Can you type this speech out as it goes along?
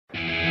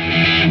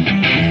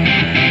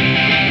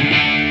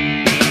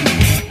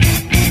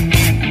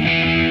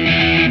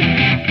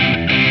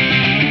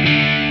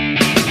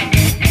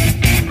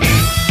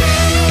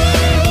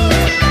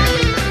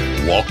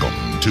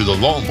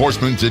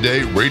Enforcement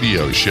Today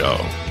radio show.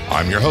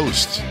 I'm your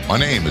host. My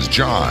name is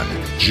John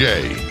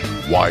J.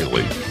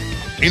 Wiley.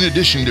 In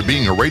addition to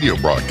being a radio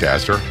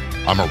broadcaster,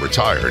 I'm a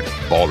retired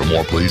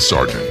Baltimore police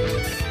sergeant.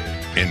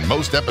 In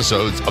most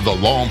episodes of the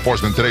Law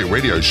Enforcement Today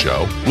radio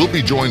show, we'll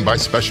be joined by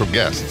special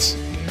guests.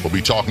 We'll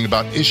be talking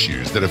about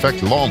issues that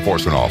affect law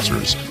enforcement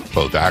officers,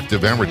 both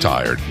active and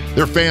retired,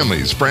 their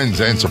families, friends,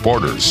 and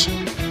supporters.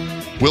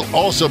 We'll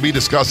also be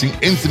discussing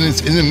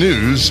incidents in the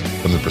news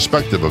from the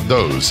perspective of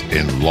those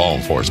in law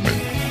enforcement.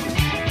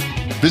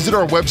 Visit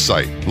our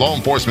website,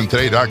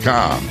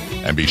 lawenforcementtoday.com,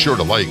 and be sure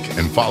to like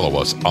and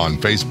follow us on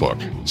Facebook.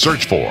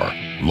 Search for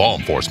Law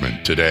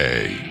Enforcement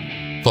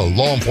Today. The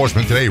Law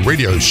Enforcement Today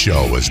radio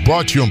show is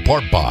brought to you in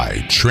part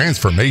by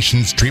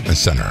Transformations Treatment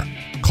Center.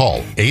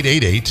 Call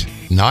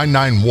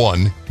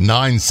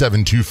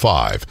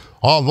 888-991-9725.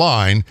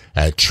 Online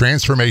at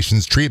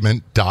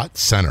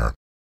transformationstreatment.center.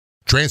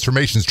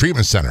 Transformations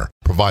Treatment Center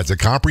provides a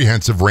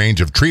comprehensive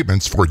range of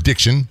treatments for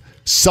addiction,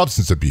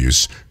 substance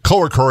abuse,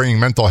 co-occurring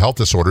mental health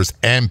disorders,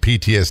 and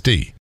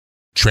PTSD.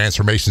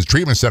 Transformations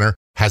Treatment Center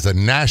has a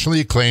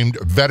nationally acclaimed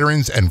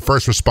veterans and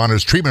first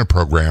responders treatment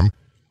program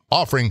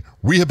offering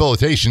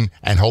rehabilitation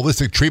and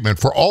holistic treatment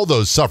for all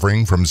those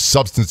suffering from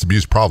substance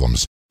abuse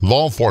problems.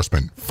 Law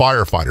enforcement,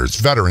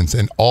 firefighters, veterans,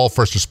 and all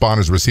first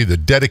responders receive the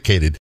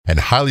dedicated and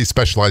highly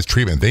specialized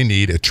treatment they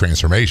need at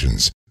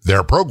Transformations.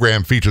 Their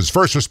program features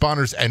first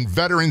responders and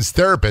veterans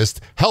therapists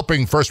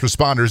helping first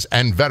responders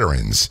and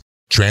veterans.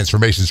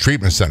 Transformations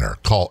Treatment Center.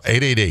 Call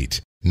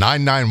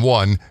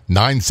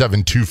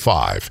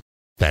 888-991-9725.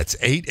 That's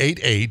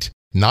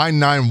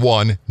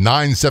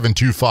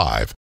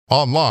 888-991-9725.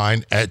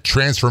 Online at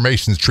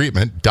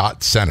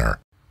transformationstreatment.center.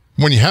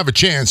 When you have a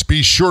chance,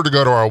 be sure to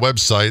go to our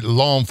website,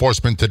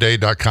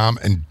 lawenforcementtoday.com,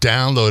 and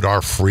download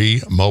our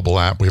free mobile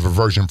app. We have a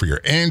version for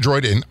your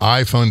Android and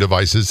iPhone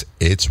devices.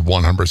 It's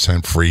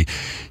 100% free.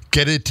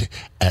 Get it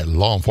at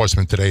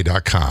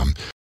lawenforcementtoday.com.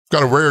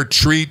 Got a rare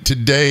treat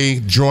today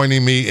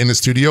joining me in the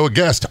studio, a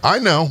guest. I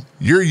know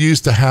you're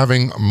used to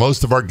having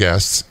most of our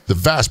guests, the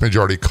vast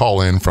majority,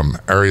 call in from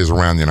areas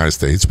around the United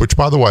States, which,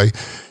 by the way,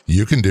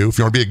 you can do. If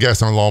you want to be a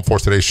guest on Law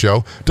Enforcement Today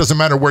show, doesn't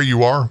matter where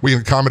you are, we can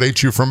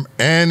accommodate you from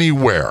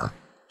anywhere.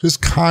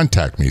 Just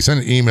contact me.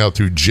 Send an email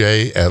to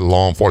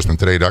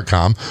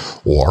j@lawenforcementtoday.com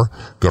or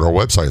go to our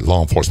website,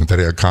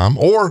 lawenforcementtoday.com,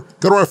 or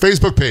go to our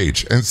Facebook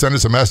page and send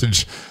us a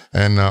message,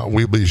 and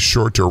we'll be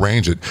sure to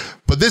arrange it.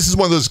 But this is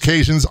one of those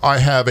occasions I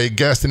have a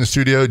guest in the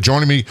studio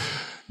joining me,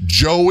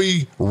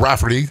 Joey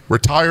Rafferty,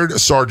 retired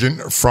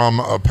sergeant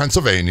from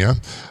Pennsylvania,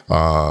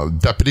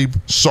 deputy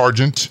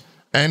sergeant,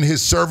 and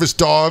his service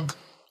dog.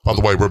 By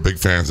the way, we're big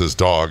fans of this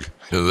dog.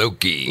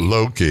 Loki.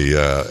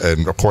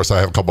 And of course, I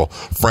have a couple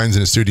friends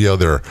in the studio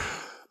that are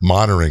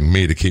monitoring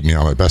me to keep me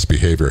on my best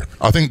behavior.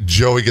 I think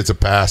Joey gets a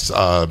pass.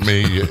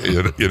 Me,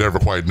 you never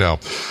quite know.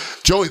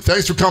 Joey,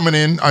 thanks for coming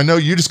in. I know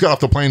you just got off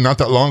the plane not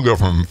that long ago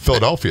from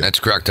Philadelphia. That's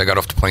correct. I got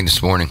off the plane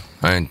this morning.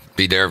 I'd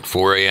be there at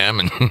 4 a.m.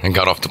 and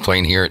got off the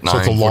plane here at 9:45. So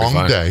it's a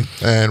long day.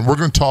 And we're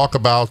going to talk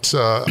about,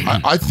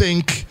 I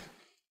think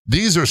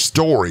these are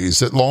stories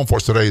that Law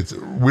Enforcement Today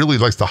really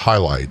likes to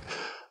highlight.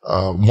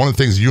 One of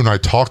the things you and I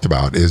talked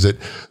about is that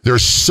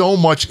there's so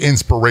much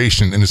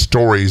inspiration in the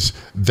stories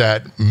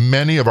that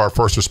many of our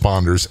first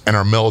responders and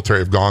our military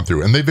have gone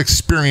through, and they've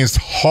experienced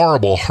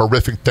horrible,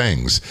 horrific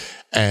things.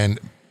 And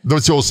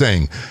that's the old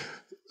saying,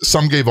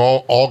 some gave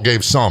all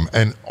gave some,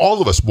 and all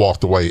of us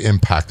walked away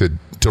impacted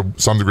to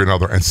some degree or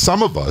another. And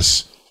some of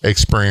us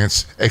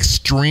experienced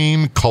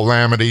extreme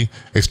calamity,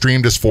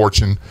 extreme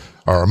misfortune,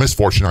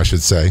 I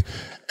should say.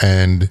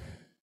 And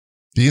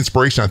the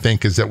inspiration, I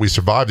think, is that we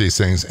survive these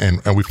things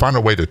and we find a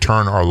way to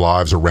turn our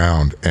lives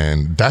around.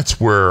 And that's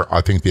where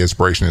I think the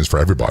inspiration is for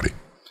everybody.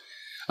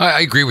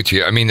 I agree with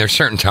you. I mean, there's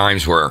certain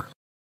times where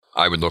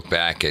I would look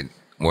back at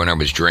when I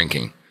was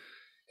drinking,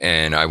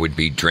 and I would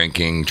be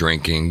drinking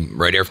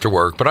right after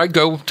work. But I'd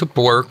go to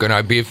work and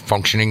I'd be a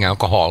functioning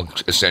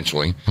alcoholic,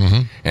 essentially.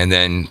 Mm-hmm. And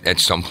then at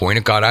some point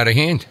it got out of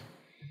hand.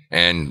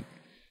 And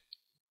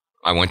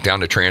I went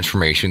down to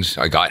Transformations.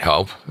 I got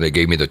help. They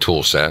gave me the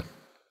tool set.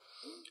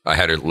 I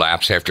had a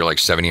lapse after like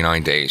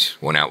 79 days,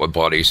 went out with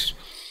buddies,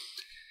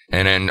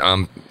 and then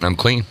I'm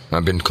clean.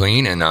 I've been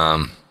clean, and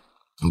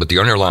but the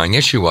underlying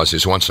issue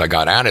is once I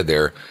got out of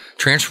there,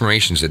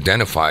 Transformations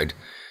identified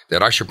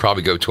that I should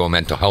probably go to a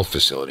mental health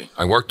facility.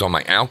 I worked on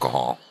my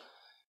alcohol,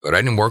 but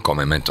I didn't work on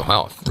my mental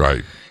health.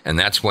 Right. And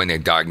that's when they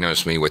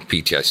diagnosed me with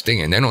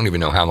PTSD, and they don't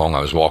even know how long I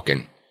was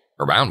walking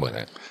around with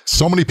it.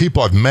 So many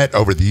people I've met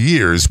over the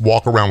years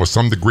walk around with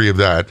some degree of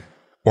that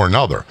or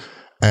another.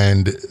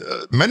 And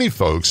many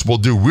folks will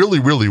do really,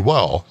 really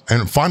well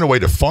and find a way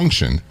to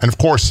function. And of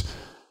course,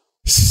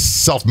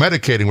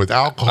 self-medicating with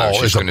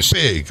alcohol is a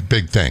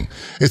big thing.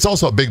 It's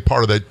also a big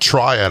part of the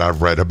triad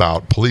I've read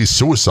about police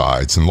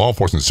suicides and law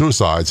enforcement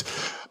suicides,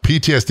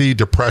 PTSD,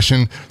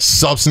 depression,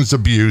 substance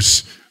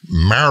abuse,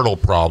 marital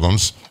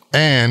problems,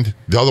 and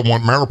the other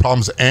one, marital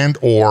problems and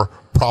or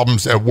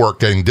problems at work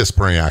getting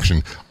disciplinary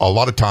action. A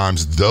lot of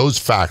times those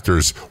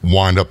factors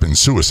wind up in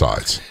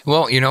suicides.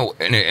 Well, you know,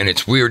 and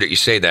it's weird that you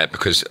say that,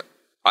 because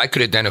I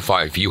could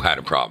identify if you had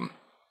a problem,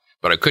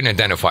 but I couldn't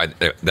identify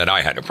that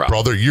I had a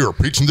problem. Brother, you're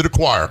preaching to the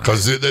choir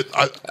because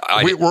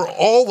we're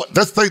all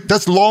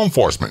that's law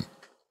enforcement.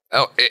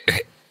 Oh,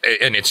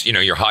 and it's,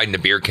 you're hiding the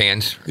beer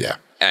cans. Yeah.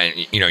 And,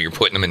 you're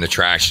putting them in the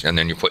trash, and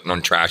then you're putting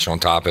on trash on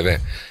top of it.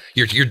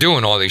 You're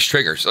doing all these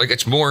triggers. Like,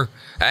 it's more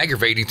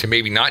aggravating to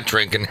maybe not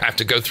drink and have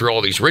to go through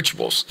all these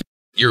rituals.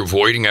 You're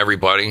avoiding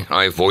everybody.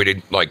 I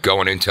avoided,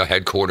 going into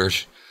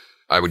headquarters.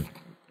 I would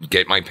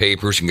get my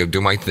papers and go do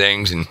my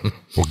things. And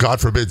well,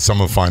 God forbid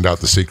someone find out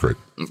the secret.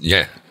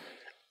 Yeah.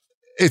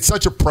 It's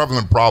such a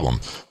prevalent problem.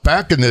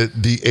 Back in the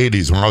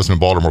 80s, when I was in the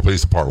Baltimore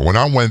Police Department, when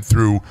I went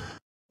through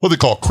what they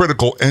call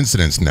critical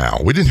incidents now.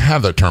 We didn't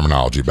have that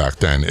terminology back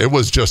then. It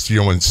was just,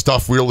 when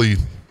stuff really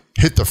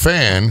hit the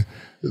fan,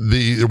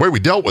 the way we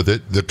dealt with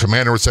it, the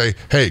commander would say,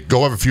 hey,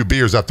 go have a few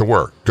beers after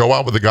work. Go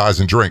out with the guys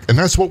and drink. And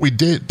that's what we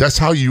did. That's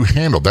how you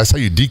handled. That's how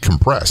you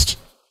decompressed.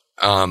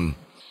 One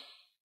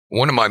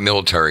of my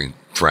military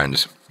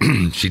friends,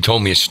 she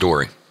told me a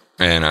story.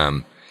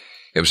 And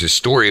it was a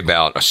story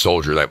about a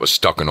soldier that was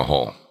stuck in a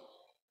hole.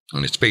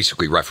 And it's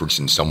basically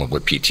referencing someone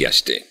with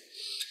PTSD.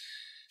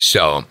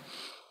 So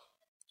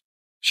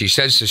she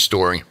says this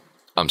story.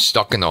 I'm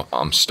stuck in the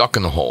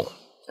hole,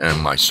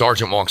 and my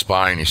sergeant walks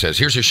by and he says,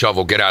 "Here's your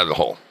shovel. Get out of the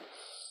hole."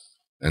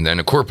 And then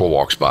a corporal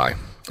walks by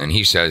and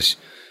he says,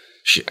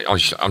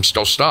 "I'm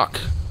still stuck."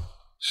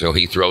 So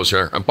he throws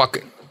her a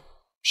bucket.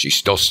 She's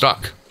still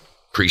stuck.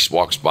 Priest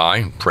walks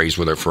by, prays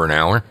with her for an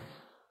hour,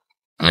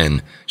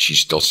 and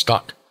she's still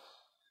stuck.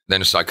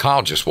 Then a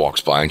psychologist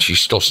walks by and she's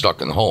still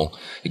stuck in the hole.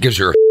 He gives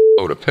her a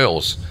load of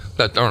pills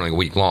that are only a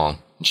week long.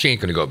 She ain't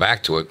going to go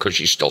back to it because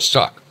she's still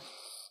stuck.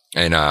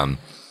 And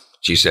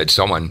she said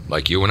someone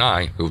like you and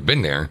I who've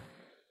been there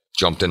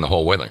jumped in the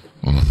hole with her.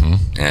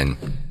 Mm-hmm. And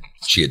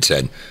she had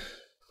said,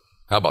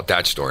 how about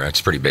that story?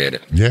 That's pretty bad.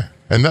 Yeah.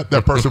 And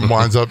that person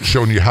winds up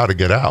showing you how to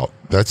get out.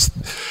 That's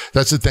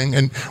the thing.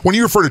 And when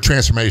you refer to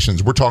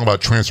transformations, we're talking about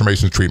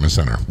Transformations Treatment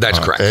Center. That's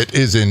correct. It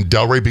is in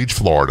Delray Beach,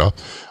 Florida.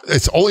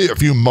 It's only a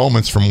few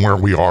moments from where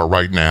we are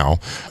right now.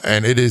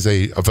 And it is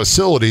a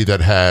facility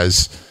that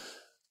has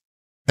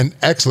an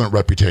excellent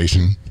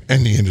reputation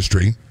in the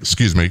industry,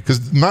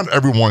 because not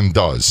everyone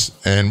does.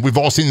 And we've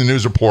all seen the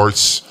news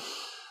reports.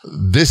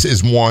 This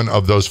is one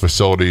of those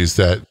facilities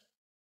that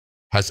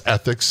has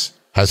ethics,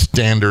 has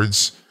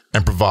standards,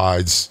 and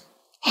provides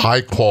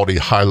high quality,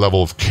 high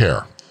level of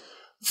care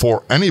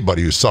for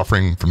anybody who's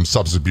suffering from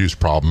substance abuse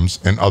problems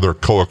and other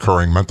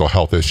co-occurring mental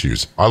health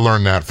issues. I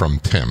learned that from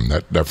Tim,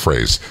 that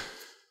phrase.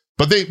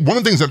 But one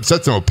of the things that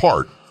sets them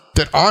apart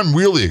that I'm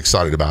really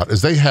excited about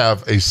is they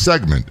have a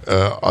segment,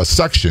 a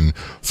section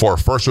for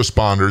first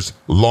responders,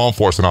 law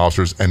enforcement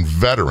officers, and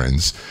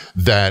veterans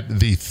that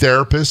the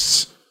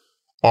therapists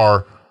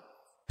are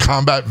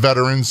combat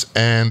veterans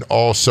and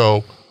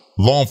also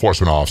law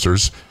enforcement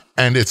officers,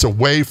 and it's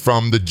away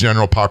from the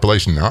general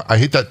population. Now, I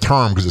hate that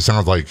term because it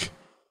sounds like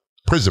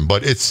prison,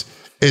 but it's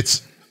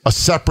a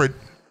separate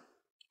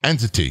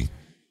entity.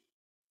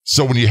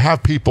 So when you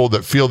have people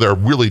that feel they're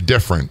really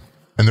different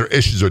and their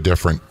issues are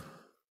different,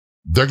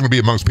 they're going to be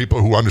amongst people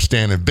who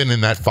understand and have been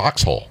in that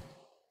foxhole.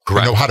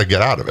 Correct. And know how to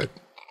get out of it.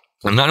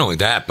 And not only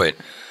that, but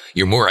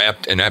you're more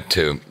apt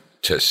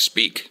to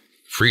speak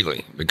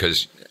freely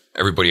because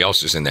everybody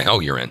else is in the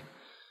hell you're in.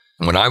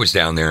 And when I was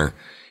down there,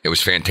 it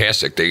was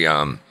fantastic.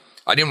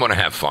 I didn't want to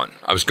have fun.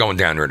 I was going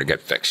down there to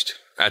get fixed.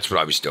 That's what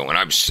I was doing.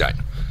 I was set.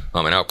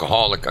 I'm an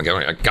alcoholic. I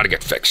got to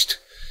get fixed.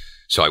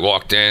 So I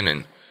walked in,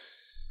 and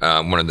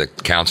one of the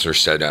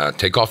counselors said,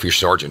 take off your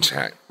sergeant's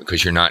hat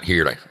because you're not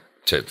here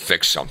to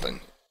fix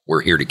something.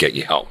 We're here to get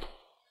you help.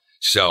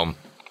 So,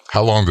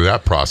 how long did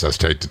that process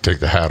take to take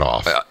the hat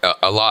off?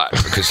 A lot,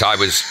 because I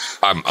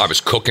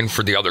was cooking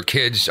for the other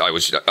kids. I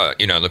was,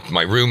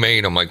 my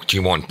roommate. I'm like, do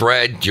you want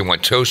bread? Do you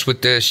want toast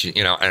with this?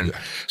 And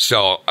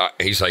so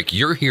he's like,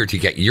 you're here to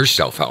get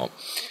yourself help.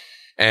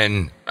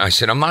 And I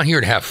said, I'm not here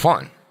to have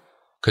fun,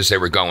 because they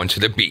were going to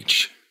the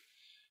beach,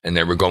 and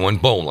they were going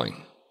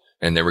bowling,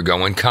 and they were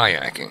going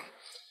kayaking,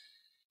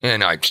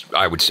 and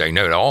I would say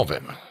no to all of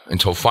it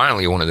until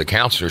finally one of the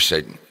counselors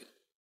said,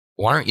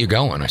 why aren't you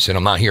going? I said,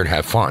 I'm not here to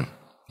have fun.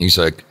 He's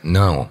like,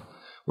 no,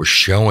 we're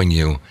showing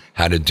you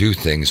how to do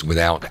things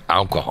without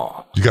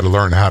alcohol. You got to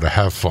learn how to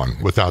have fun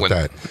without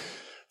that.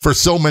 For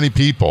so many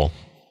people,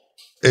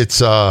 it's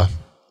the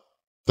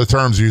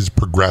term's used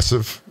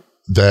progressive,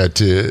 that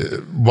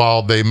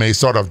while they may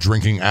start off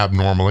drinking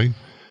abnormally,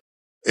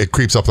 it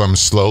creeps up on them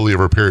slowly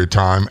over a period of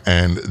time.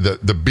 And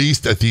the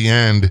beast at the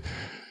end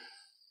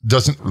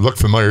doesn't look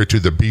familiar to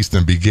the beast in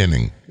the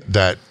beginning,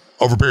 that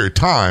over a period of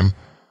time,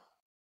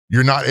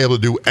 you're not able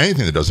to do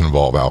anything that doesn't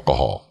involve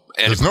alcohol.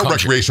 And there's no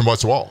recreation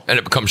whatsoever. And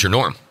it becomes your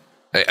norm.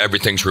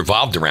 Everything's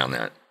revolved around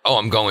that. Oh,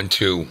 I'm going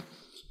to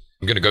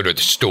go to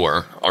the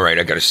store. All right,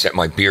 I got to set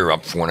my beer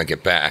up for when I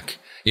get back.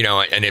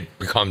 And it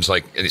becomes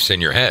like it's in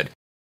your head.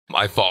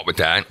 I fought with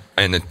that.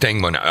 And the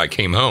thing when I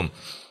came home,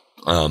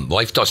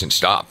 life doesn't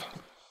stop.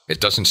 It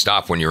doesn't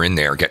stop when you're in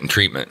there getting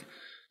treatment.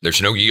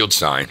 There's no yield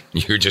sign.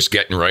 You're just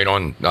getting right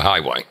on the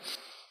highway.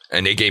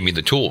 And they gave me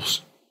the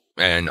tools.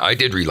 And I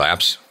did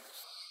relapse.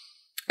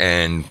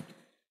 and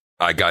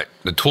I got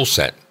the tool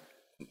set.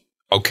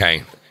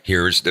 Okay,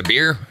 here's the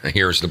beer, and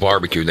here's the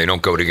barbecue. They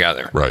don't go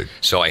together. Right.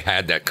 So I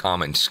had that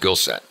common skill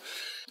set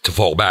to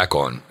fall back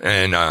on.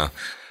 And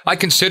I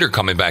considered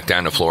coming back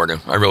down to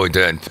Florida. I really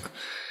did.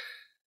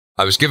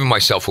 I was giving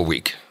myself a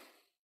week.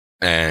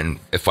 And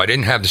if I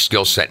didn't have the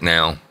skill set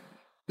now,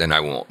 then I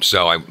won't.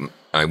 So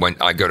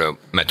I go to a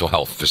mental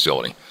health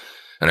facility,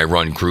 and I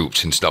run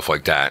groups and stuff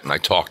like that. And I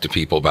talk to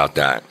people about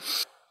that.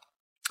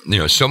 You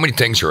know, so many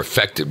things are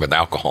affected with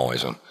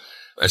alcoholism,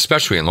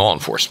 especially in law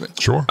enforcement.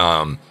 Sure.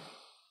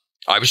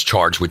 I was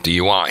charged with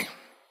DUI.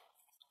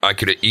 I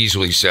could have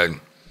easily said,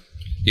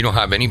 you don't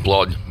have any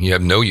blood, you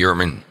have no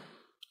urine,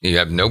 you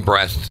have no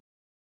breath.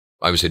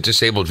 I was a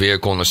disabled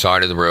vehicle on the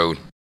side of the road,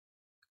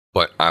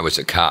 but I was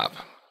a cop.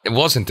 It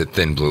wasn't the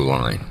thin blue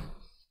line.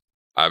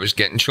 I was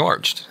getting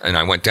charged, and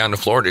I went down to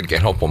Florida to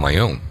get help on my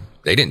own.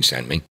 They didn't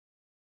send me.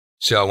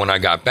 So when I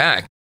got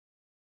back,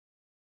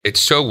 it's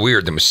so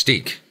weird, the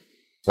mystique.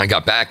 I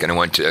got back and I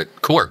went to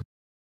court.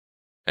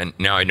 And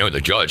now I know the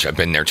judge. I've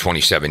been there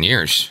 27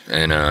 years.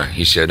 And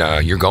he said,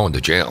 you're going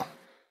to jail.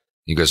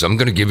 He goes, I'm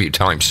going to give you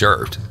time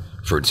served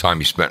for the time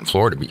you spent in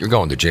Florida, but you're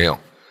going to jail.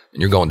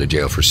 And you're going to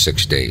jail for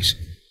 6 days.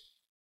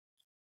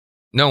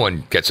 No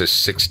one gets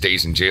 6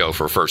 days in jail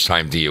for a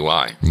first-time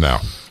DUI. No.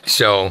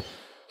 So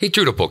he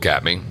threw the book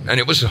at me, and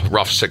it was a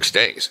rough 6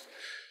 days.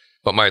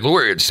 But my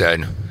lawyer had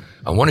said,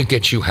 I want to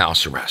get you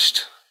house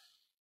arrest.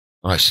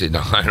 I said,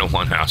 no, I don't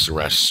want house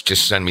arrest.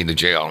 Just send me to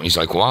jail. And he's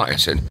like, why? I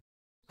said,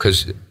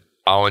 because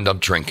I'll end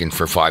up drinking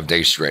for 5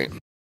 days straight.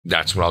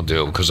 That's what I'll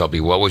do, because I'll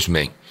be woe is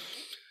me.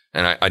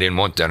 And I didn't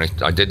want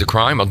that. I did the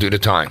crime, I'll do the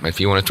time. If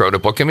you want to throw the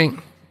book at me,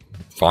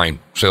 fine.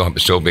 So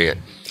be it.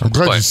 I'm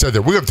glad you said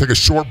that. We have to take a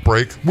short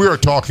break. We are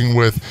talking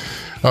with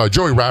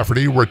Joey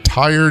Rafferty,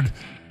 retired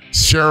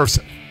sheriff's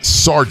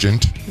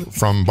sergeant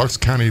from Bucks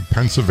County,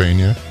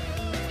 Pennsylvania.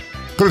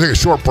 Going to take a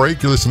short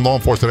break. You're listening to Law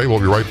Enforcement Today. We'll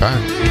be right back.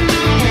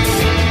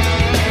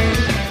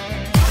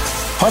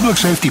 Public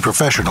safety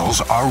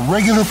professionals are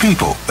regular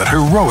people that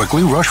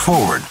heroically rush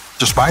forward.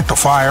 Despite the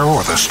fire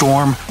or the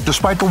storm,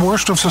 despite the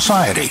worst of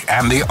society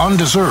and the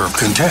undeserved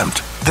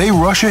contempt, they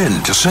rush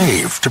in to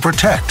save, to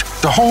protect,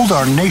 to hold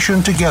our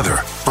nation together.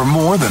 For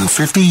more than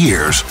 50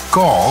 years,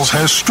 Galls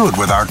has stood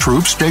with our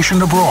troops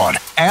stationed abroad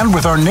and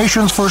with our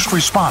nation's first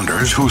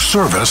responders who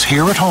serve us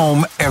here at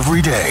home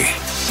every day.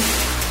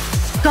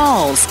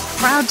 Galls,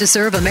 proud to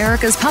serve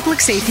America's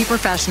public safety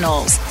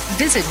professionals.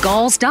 Visit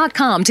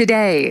galls.com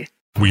today.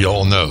 We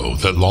all know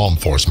that law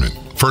enforcement,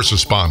 first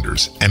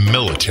responders, and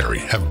military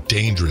have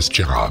dangerous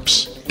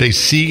jobs. They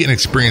see and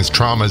experience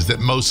traumas that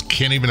most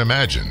can't even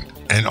imagine.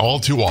 And all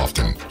too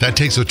often, that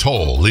takes a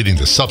toll, leading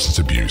to substance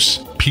abuse,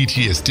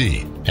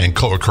 PTSD, and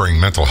co-occurring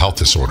mental health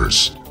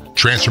disorders.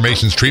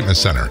 Transformations Treatment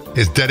Center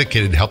is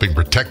dedicated to helping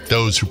protect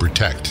those who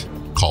protect.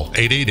 Call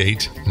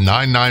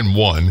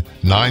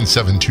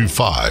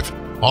 888-991-9725.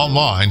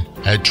 Online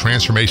at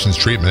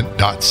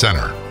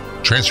transformationstreatment.center.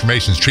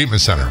 Transformations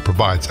Treatment Center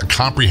provides a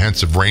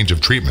comprehensive range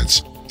of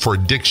treatments for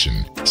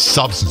addiction,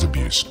 substance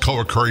abuse,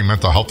 co-occurring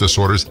mental health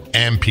disorders,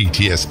 and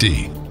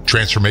PTSD.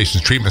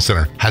 Transformations Treatment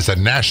Center has a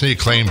nationally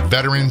acclaimed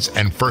veterans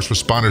and first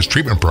responders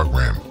treatment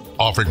program,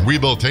 offering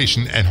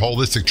rehabilitation and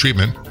holistic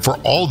treatment for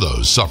all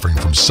those suffering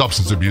from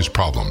substance abuse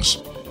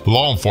problems.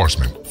 Law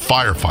enforcement,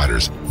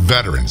 firefighters,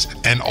 veterans,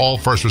 and all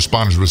first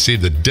responders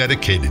receive the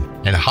dedicated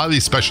and highly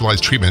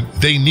specialized treatment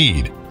they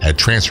need at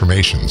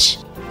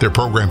Transformations. Their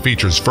program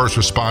features first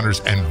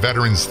responders and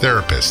veterans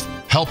therapists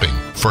helping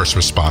first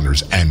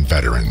responders and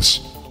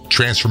veterans.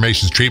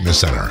 Transformations Treatment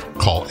Center.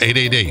 Call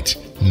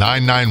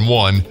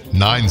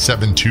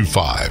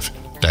 888-991-9725.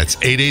 That's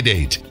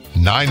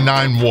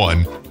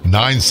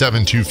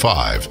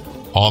 888-991-9725.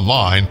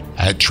 Online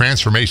at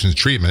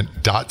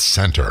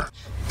transformationstreatment.center.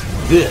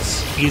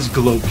 This is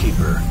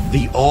Globekeeper,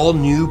 the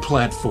all-new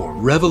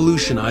platform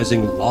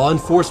revolutionizing law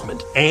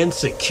enforcement and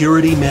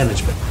security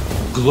management.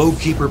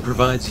 Globekeeper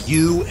provides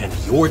you and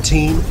your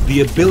team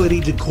the ability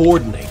to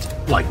coordinate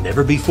like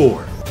never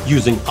before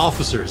using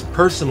officers'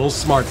 personal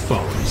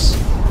smartphones.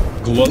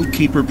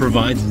 Globekeeper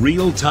provides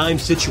real-time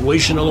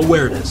situational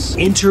awareness,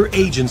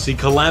 interagency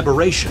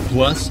collaboration,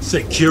 plus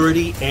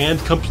security and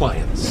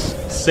compliance.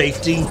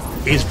 Safety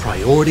is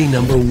priority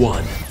number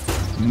one.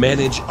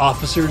 Manage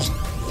officers,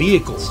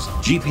 vehicles,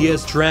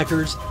 GPS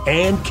trackers,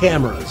 and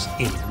cameras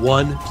in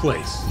one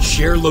place.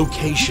 Share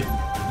location,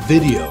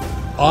 video,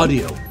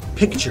 audio,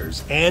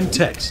 pictures, and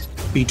text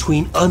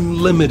between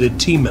unlimited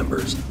team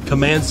members,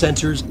 command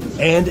centers,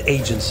 and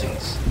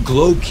agencies.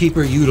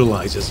 Globekeeper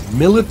utilizes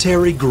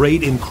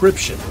military-grade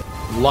encryption.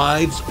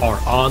 Lives are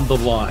on the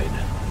line.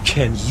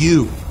 Can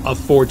you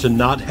afford to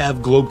not have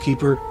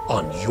Globekeeper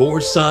on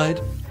your side?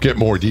 Get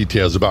more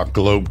details about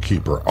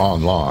Globekeeper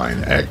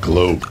online at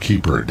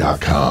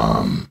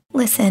globekeeper.com.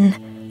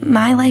 Listen,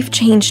 my life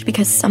changed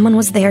because someone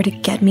was there to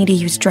get me to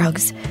use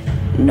drugs.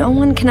 No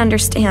one can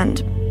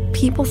understand.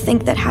 People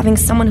think that having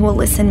someone who will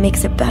listen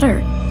makes it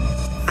better.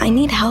 I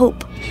need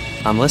help.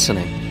 I'm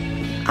listening.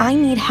 I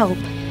need help.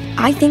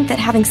 I think that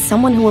having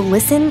someone who will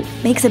listen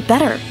makes it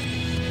better.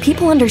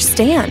 People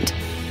understand.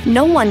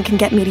 No one can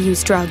get me to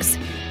use drugs.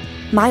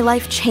 My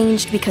life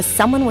changed because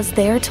someone was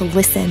there to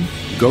listen.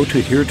 Go to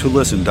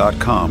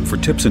heretolisten.com for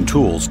tips and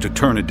tools to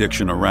turn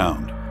addiction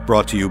around.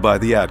 Brought to you by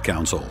the Ad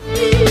Council.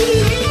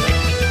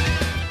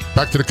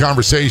 Back to the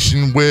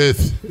conversation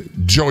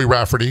with Joey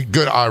Rafferty.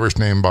 Good Irish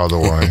name, by the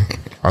way.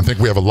 I think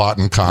we have a lot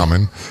in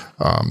common.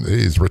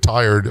 He's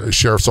retired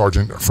sheriff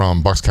sergeant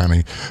from Bucks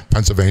County,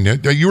 Pennsylvania.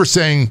 You were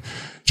saying,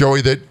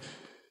 Joey, that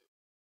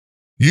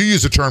you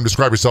use the term,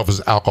 describe yourself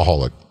as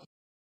alcoholic,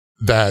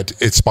 that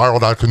it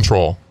spiraled out of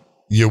control.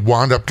 You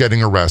wound up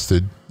getting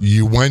arrested.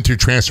 You went to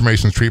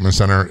Transformations Treatment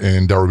Center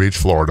in Delray Beach,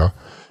 Florida,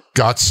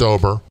 got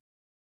sober,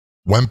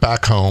 went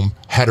back home,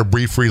 had a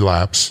brief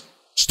relapse,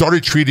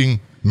 started treating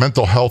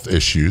mental health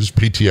issues,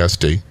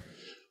 PTSD,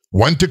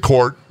 went to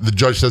court. The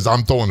judge says,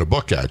 I'm throwing a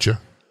book at you,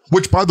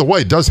 which, by the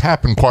way, does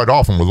happen quite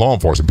often with law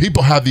enforcement.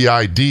 People have the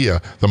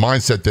idea, the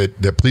mindset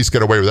that police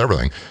get away with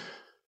everything.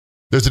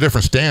 There's a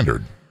different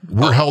standard.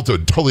 We're held to a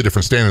totally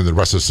different standard than the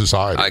rest of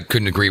society. I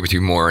couldn't agree with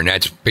you more, and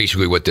that's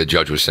basically what the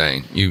judge was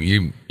saying.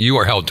 You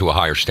are held to a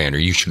higher standard.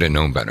 You should have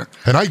known better.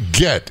 And I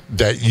get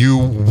that you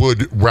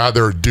would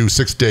rather do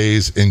 6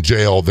 days in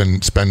jail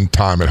than spend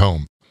time at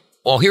home.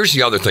 Well, here's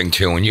the other thing,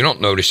 too, and you don't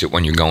notice it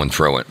when you're going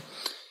through it.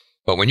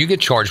 But when you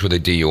get charged with a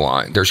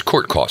DUI, there's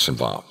court costs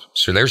involved.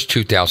 So there's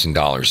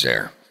 $2,000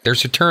 there.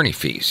 There's attorney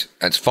fees.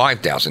 That's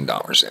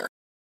 $5,000 there.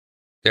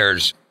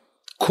 There's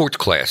court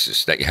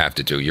classes that you have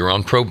to do. You're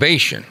on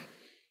probation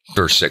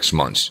for 6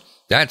 months.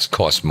 That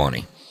costs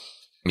money.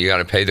 You got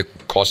to pay the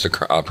cost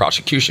of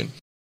prosecution.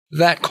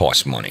 That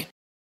costs money.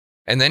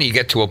 And then you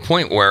get to a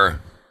point where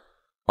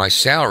my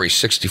salary is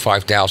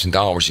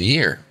 $65,000 a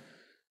year.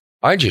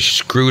 I just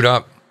screwed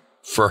up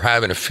for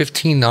having a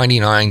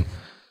 $15.99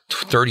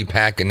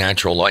 30-pack of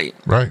Natural Light.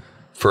 Right.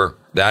 For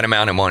that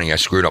amount of money, I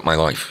screwed up my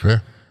life. Yeah.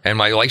 And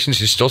my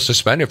license is still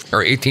suspended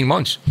for 18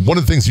 months. One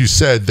of the things you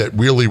said that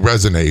really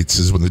resonates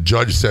is when the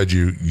judge said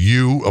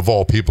you of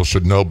all people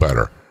should know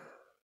better.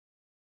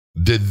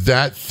 Did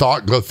that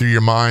thought go through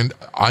your mind?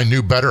 I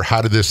knew better.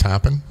 How did this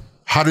happen?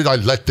 How did I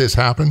let this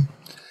happen?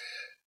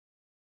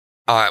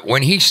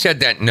 When he said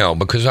that, no,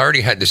 because I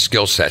already had the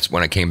skill sets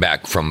when I came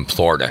back from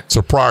Florida.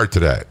 So prior to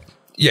that?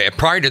 Yeah,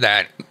 prior to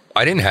that,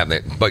 I didn't have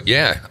it. But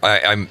yeah,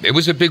 it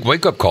was a big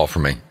wake-up call for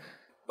me.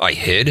 I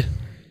hid.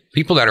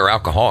 People that are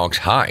alcoholics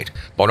hide.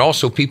 But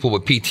also people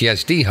with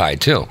PTSD hide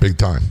too. Big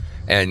time.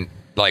 And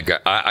like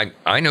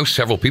I know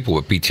several people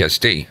with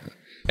PTSD,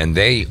 and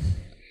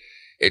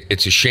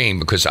it's a shame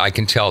because I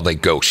can tell they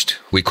ghost.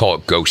 We call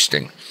it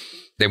ghosting.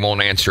 They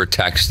won't answer a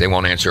text. They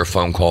won't answer a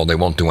phone call. They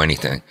won't do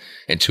anything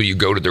until you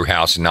go to their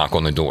house and knock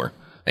on the door.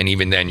 And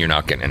even then, you're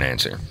not getting an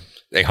answer.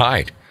 They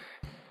hide.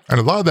 And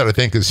a lot of that, I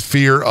think, is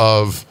fear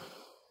of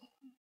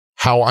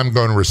how I'm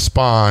going to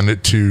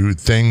respond to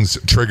things,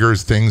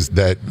 triggers, things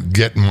that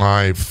get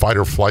my fight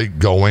or flight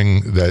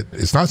going. That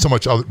it's not so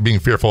much being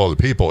fearful of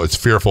other people. It's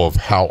fearful of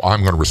how I'm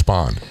going to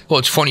respond. Well,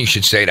 it's funny you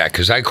should say that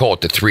because I call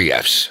it the 3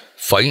 Fs.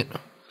 Fight,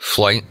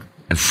 flight,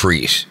 and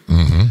freeze.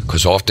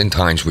 Because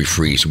oftentimes we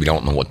freeze. We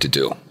don't know what to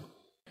do.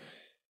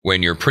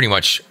 When you're pretty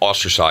much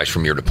ostracized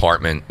from your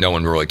department, no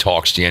one really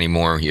talks to you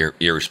anymore.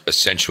 You're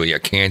essentially a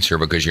cancer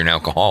because you're an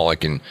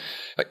alcoholic, and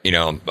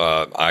I'm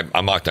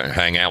not going to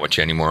hang out with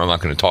you anymore. I'm not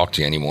going to talk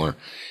to you anymore.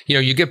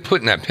 You get put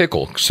in that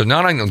pickle. So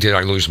not only did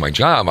I lose my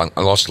job,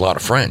 I lost a lot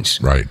of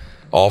friends. Right.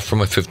 All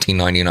from a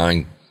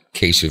 $15.99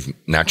 case of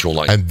Natural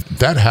Light. And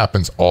that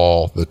happens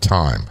all the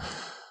time.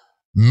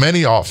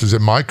 Many officers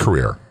in my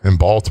career in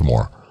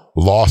Baltimore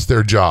lost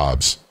their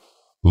jobs,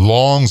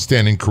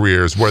 long-standing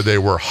careers where they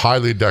were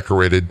highly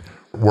decorated,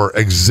 were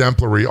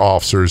exemplary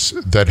officers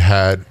that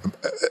had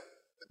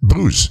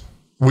booze.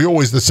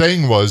 The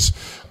saying was,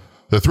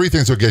 the 3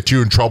 things that will get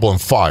you in trouble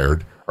and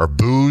fired are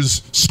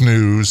booze,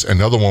 snooze, and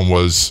the other one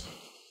was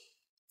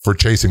for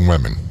chasing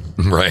women.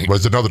 Right.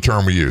 Was another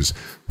term we use.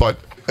 But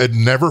it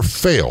never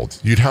failed.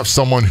 You'd have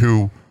someone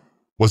who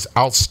was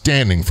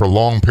outstanding for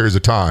long periods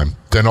of time.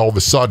 Then all of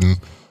a sudden,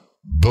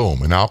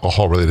 boom, an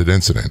alcohol-related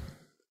incident.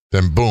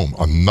 Then boom,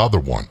 another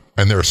one.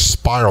 And they're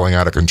spiraling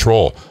out of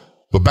control.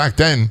 But back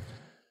then,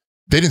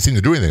 they didn't seem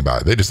to do anything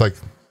about it. They just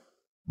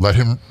let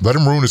him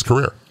ruin his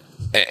career.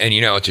 And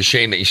it's a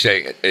shame that you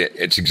say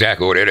it's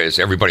exactly what it is.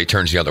 Everybody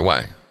turns the other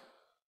way.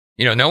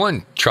 No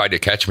one tried to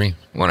catch me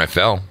when I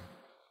fell.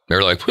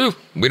 They're like, whew,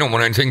 we don't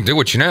want anything to do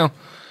with you now.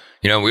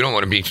 We don't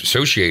want to be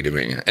associated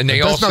with you. And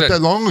that's not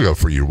that long ago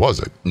for you, was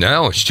it?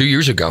 No, it's 2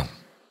 years ago.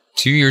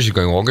 2 years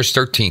ago, August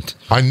 13th.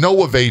 I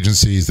know of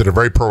agencies that are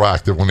very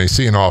proactive when they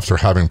see an officer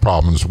having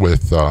problems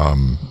with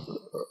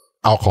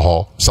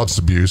alcohol, substance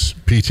abuse,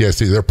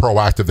 PTSD. They're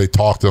proactive. They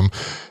talk to them.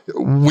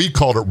 We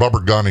called it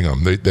rubber gunning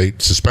them. They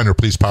suspend their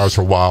police powers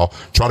for a while,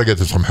 try to get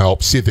them some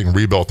help, see if they can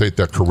rehabilitate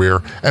their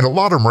career. And a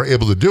lot of them are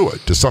able to do it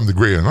to some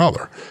degree or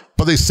another.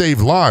 But they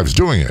save lives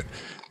doing it.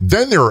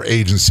 Then there are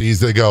agencies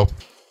that go,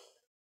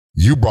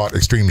 you brought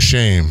extreme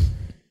shame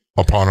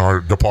upon our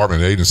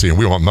department and agency, and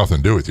we want nothing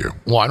to do with you.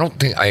 Well,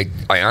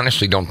 I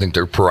honestly don't think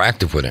they're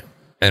proactive with it.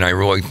 And I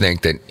really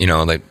think that,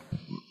 that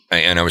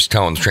And I was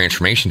telling the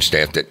transformation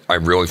staff that I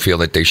really feel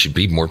that they should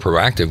be more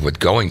proactive with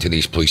going to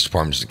these police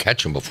departments to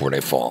catch them before they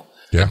fall,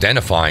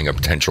 identifying a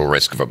potential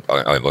risk of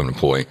an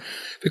employee.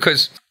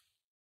 Because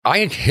I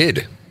had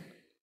hid.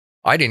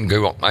 I didn't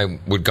go. I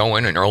would go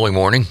in early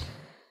morning,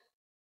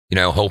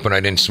 hoping I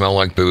didn't smell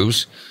like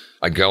booze.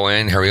 I'd go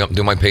in, hurry up and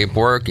do my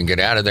paperwork and get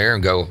out of there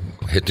and go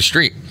hit the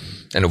street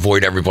and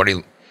avoid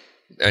everybody.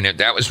 And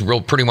that was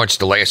pretty much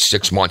the last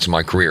 6 months of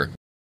my career.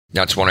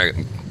 That's when I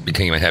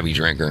became a heavy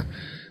drinker.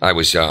 I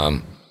was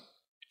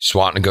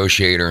SWAT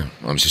negotiator.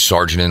 I was a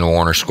sergeant in the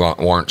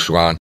warrant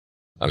squad.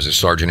 I was a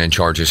sergeant in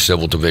charge of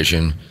civil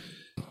division.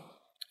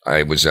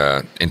 I was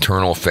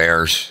internal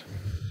affairs.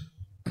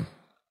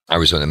 I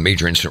was on the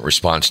major incident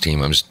response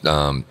team. I was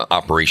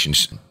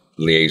operations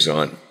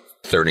liaison,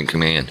 third in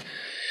command.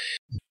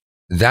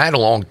 That,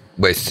 along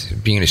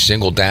with being a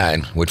single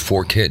dad with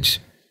 4 kids.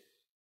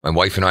 My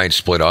wife and I had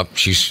split up.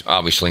 She's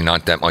obviously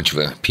not that much of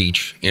a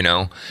peach,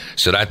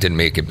 so that didn't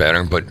make it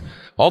better. But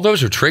all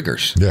those are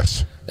triggers.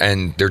 Yes.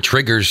 And they're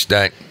triggers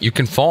that you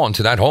can fall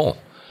into that hole.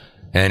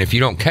 And if you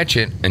don't catch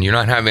it and you're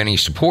not having any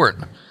support,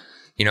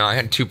 I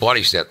had 2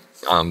 buddies that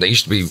they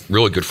used to be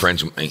really good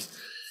friends with me.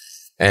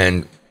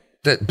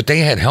 But they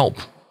had help.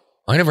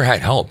 I never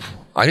had help.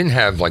 I didn't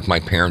have like my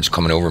parents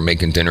coming over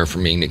making dinner for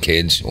me and the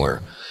kids,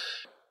 or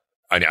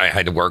I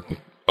had to work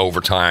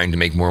overtime to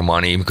make more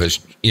money because,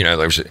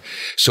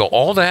 so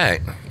all that,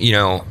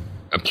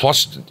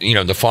 plus,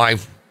 the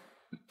 5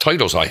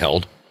 titles I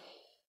held,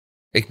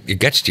 it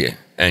gets to you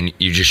and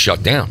you just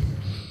shut down.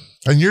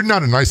 And you're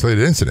not an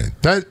isolated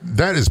incident.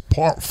 That is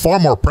far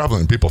more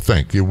prevalent than people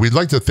think. We'd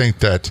like to think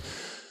that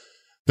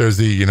there's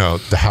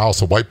the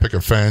house, a white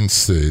picket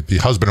fence, the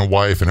husband and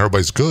wife, and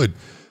everybody's good.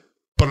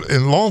 But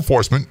in law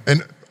enforcement,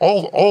 and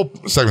all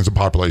segments of the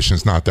population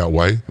is not that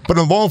way, but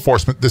in law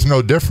enforcement, there's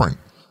no different.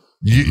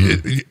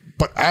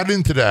 But add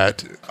into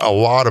that a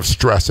lot of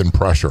stress and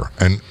pressure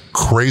and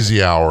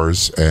crazy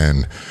hours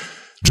and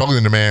juggling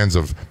the demands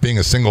of being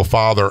a single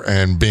father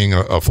and being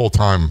a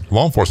full-time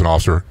law enforcement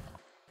officer.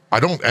 I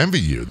don't envy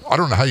you. I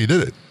don't know how you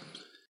did it.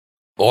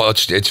 Well,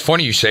 it's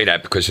funny you say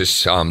that because it's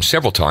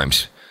several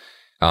times.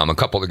 A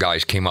couple of the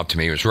guys came up to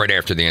me. It was right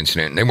after the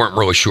incident. And they weren't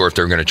really sure if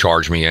they were going to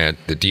charge me yet.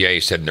 The DA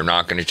said they're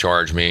not going to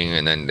charge me.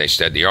 And then they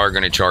said they are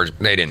going to charge me.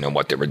 They didn't know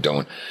what they were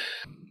doing.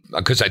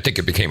 Because I think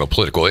it became a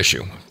political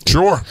issue.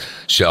 Sure.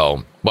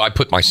 So, I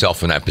put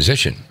myself in that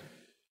position.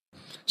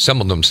 Some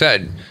of them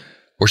said,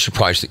 we're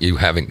surprised that you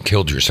haven't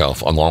killed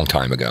yourself a long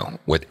time ago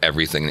with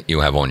everything that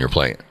you have on your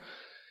plate.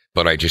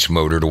 But I just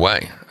motored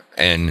away.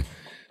 And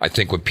I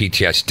think with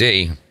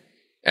PTSD,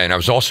 and I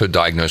was also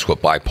diagnosed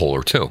with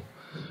bipolar too.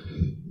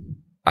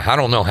 I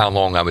don't know how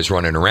long I was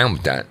running around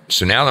with that.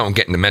 So now that I'm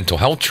getting the mental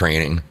health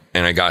training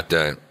and I got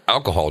the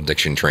alcohol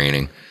addiction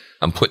training,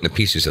 I'm putting the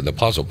pieces of the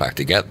puzzle back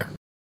together.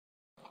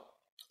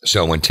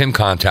 So when Tim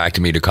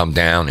contacted me to come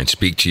down and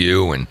speak to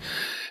you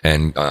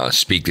and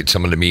speak at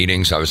some of the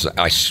meetings,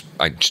 I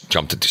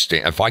jumped at the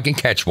stage. If I can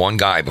catch one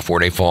guy before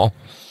they fall,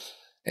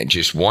 and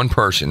just one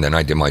person, then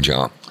I did my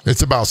job.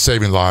 It's about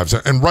saving lives.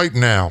 And right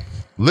now,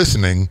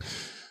 listening,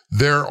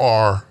 there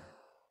are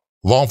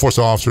law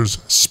enforcement officers,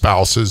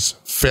 spouses,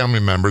 family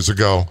members that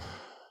go,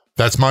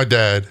 that's my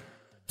dad,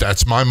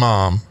 that's my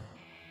mom,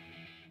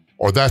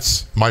 or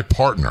that's my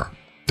partner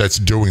that's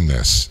doing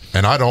this.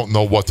 And I don't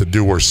know what to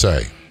do or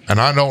say. And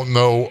I don't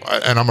know,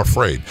 and I'm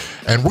afraid.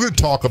 And we're going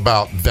to talk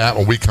about that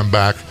when we come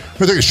back.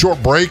 We're going to take a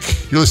short break.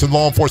 You're listening to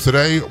Law Enforcement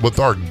Today with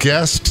our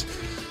guest,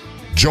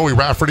 Joey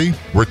Rafferty,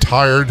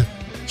 retired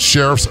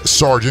Sheriff's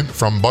Sergeant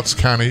from Bucks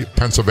County,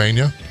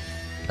 Pennsylvania.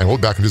 And we'll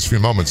be back in just a few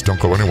moments. Don't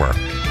go anywhere.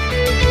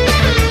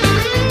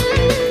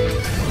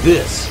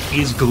 This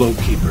is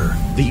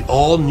Globekeeper, the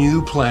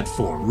all-new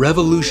platform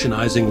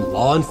revolutionizing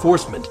law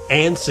enforcement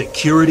and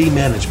security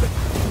management.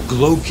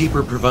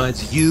 Globekeeper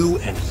provides you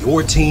and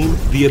your team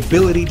the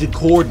ability to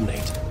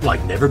coordinate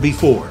like never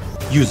before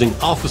using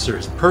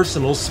officers'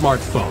 personal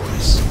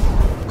smartphones.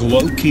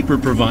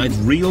 Globekeeper provides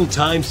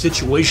real-time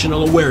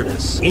situational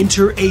awareness,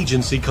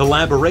 interagency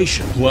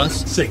collaboration,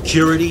 plus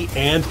security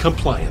and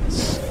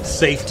compliance.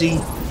 Safety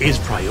is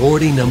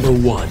priority number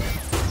 1.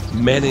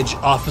 Manage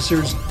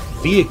officers,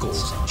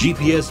 vehicles,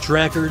 GPS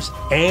trackers,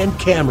 and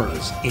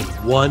cameras in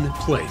one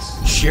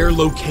place. Share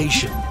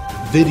location,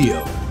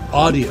 video,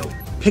 audio,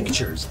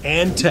 pictures,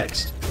 and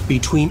text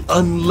between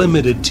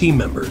unlimited team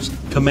members,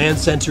 command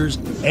centers,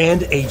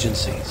 and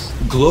agencies.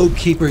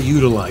 Globekeeper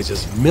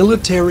utilizes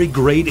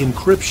military-grade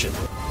encryption.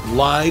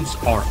 Lives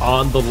are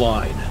on the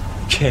line.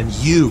 Can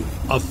you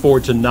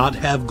afford to not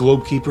have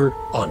Globekeeper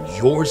on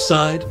your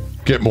side?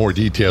 Get more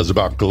details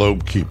about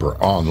Globekeeper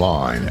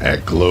online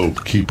at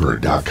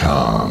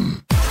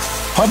globekeeper.com.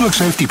 Public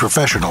safety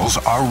professionals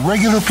are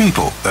regular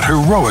people that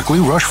heroically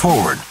rush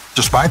forward.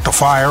 Despite the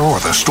fire or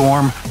the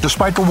storm,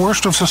 despite the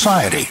worst of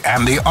society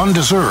and the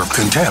undeserved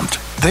contempt,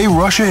 they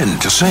rush in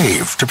to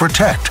save, to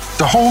protect,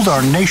 to hold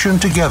our nation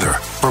together.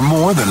 For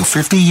more than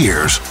 50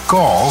 years,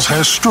 Galls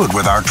has stood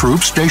with our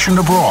troops stationed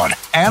abroad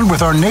and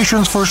with our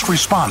nation's first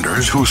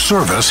responders who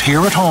serve us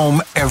here at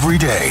home every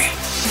day.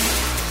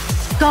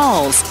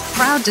 Galls,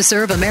 proud to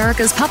serve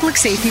America's public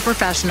safety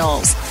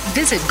professionals.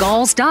 Visit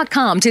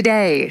galls.com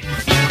today.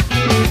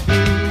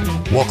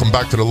 Welcome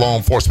back to the Law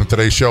Enforcement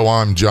Today show.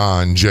 I'm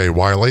John J.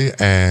 Wiley,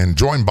 and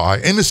joined by,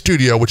 in the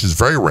studio, which is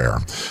very rare,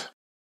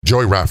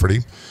 Joey Rafferty,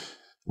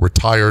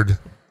 retired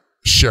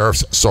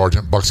Sheriff's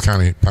Sergeant, Bucks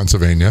County,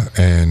 Pennsylvania.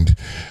 And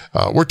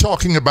we're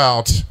talking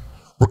about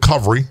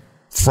recovery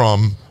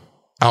from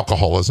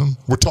alcoholism.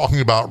 We're talking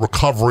about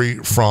recovery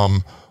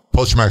from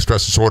post-traumatic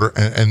stress disorder.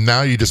 And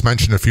now you just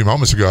mentioned a few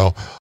moments ago,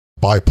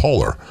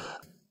 bipolar.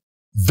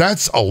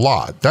 That's a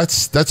lot.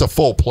 That's a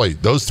full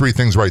plate. Those three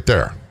things right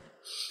there.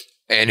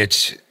 And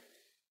it's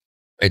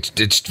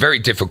very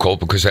difficult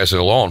because as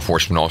a law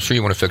enforcement officer,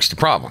 you want to fix the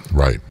problem.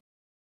 Right.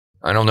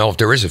 I don't know if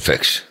there is a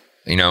fix,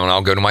 and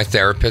I'll go to my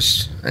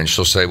therapist and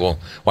she'll say, well,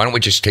 why don't we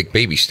just take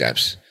baby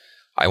steps?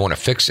 I want to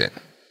fix it.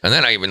 And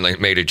then I even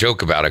made a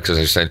joke about it because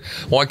I said,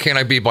 why can't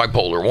I be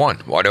bipolar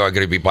 1? Why do I get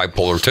to be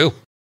bipolar 2?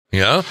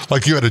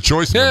 Like you had a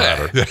choice in the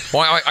matter. Yeah.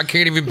 Why I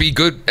can't even be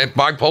good at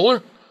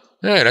bipolar?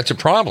 Yeah, that's a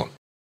problem.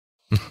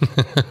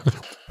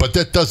 But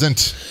that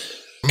doesn't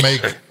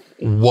make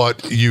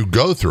what you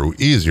go through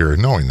easier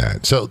knowing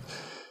that. So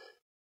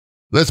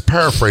let's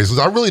paraphrase, because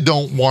I really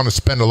don't want to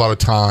spend a lot of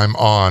time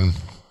on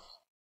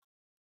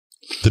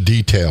the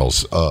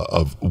details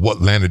of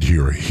what landed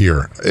you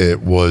here. It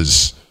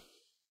was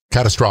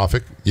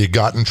catastrophic. You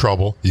got in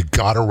trouble. You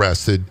got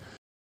arrested.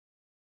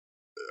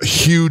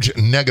 Huge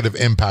negative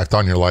impact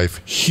on your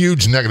life.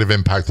 Huge negative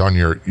impact on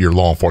your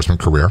law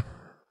enforcement career.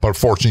 But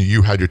fortunately,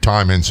 you had your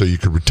time in so you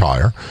could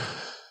retire.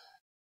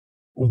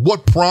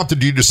 What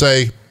prompted you to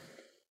say,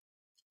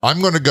 I'm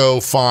going to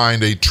go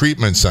find a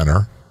treatment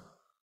center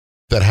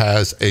that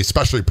has a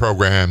specialty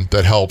program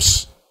that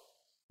helps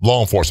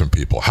law enforcement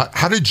people?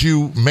 How did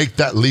you make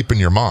that leap in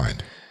your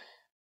mind?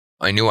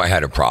 I knew I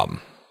had a problem.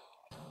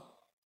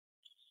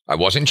 I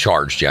wasn't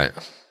charged yet.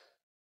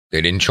 They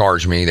didn't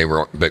charge me. They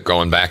were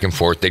going back and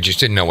forth. They just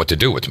didn't know what to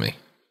do with me.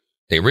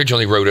 They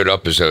originally wrote it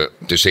up as a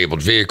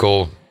disabled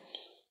vehicle.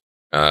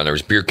 There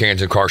was beer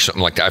cans in the car,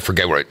 something like that. I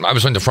forget what I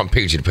was on the front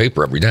page of the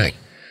paper every day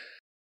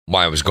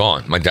while I was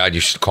gone. My dad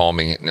used to call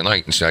me at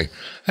night and say,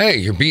 hey,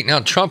 you're beating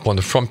out Trump on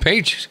the front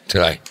page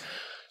today.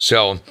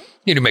 So you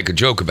need to make a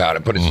joke about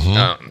it. But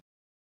it's,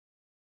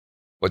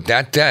 but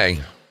that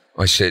day,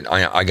 I said,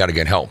 I got to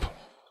get help.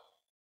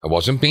 I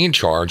wasn't being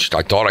charged.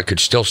 I thought I could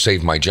still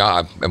save my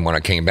job. And when I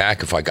came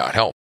back, if I got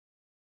help,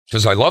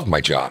 because I loved my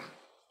job.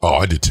 Oh,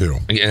 I did too.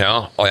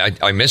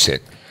 I miss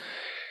it.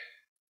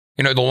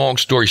 The long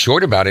story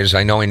short about it is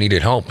I know I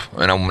needed help,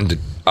 and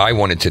I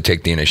wanted to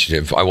take the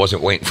initiative. I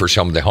wasn't waiting for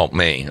someone to help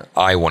me.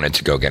 I wanted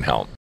to go get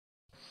help.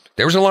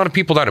 There was a lot of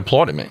people that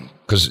applauded me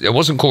because it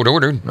wasn't court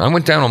ordered. I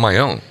went down on my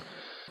own.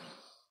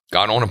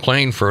 Got on a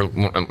plane for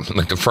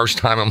like the first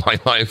time in my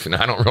life, and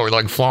I don't really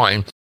like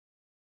flying.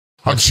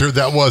 I'm sure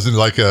that wasn't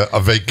like a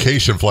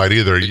vacation flight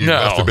either. You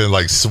must have been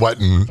like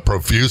sweating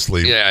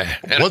profusely. Yeah.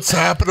 What's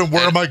happening?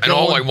 Where am I going? And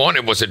all I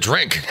wanted was a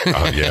drink.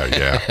 Oh,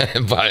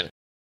 yeah. But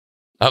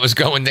I was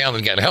going down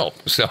to get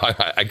help, so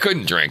I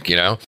couldn't drink,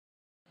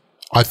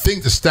 I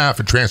think the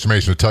staff at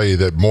Transformation will tell you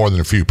that more than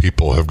a few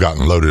people have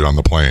gotten loaded on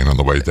the plane on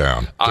the way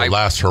down. The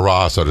last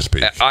hurrah, so to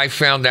speak. I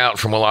found out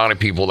from a lot of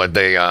people that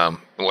they,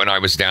 when I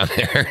was down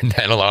there,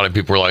 that a lot of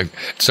people were like,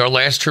 it's our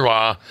last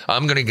hurrah.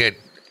 I'm going to get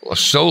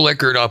so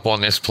liquored up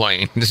on this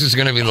plane. This is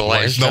going to be the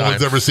last time. No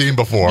one's ever seen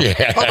before.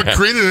 Yeah. I'm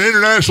creating an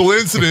international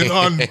incident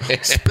on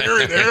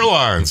Spirit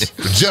Airlines,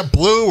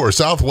 JetBlue or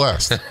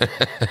Southwest.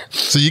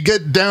 So you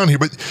get down here,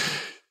 but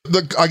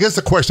I guess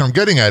the question I'm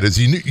getting at is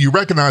you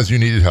recognize you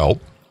needed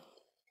help.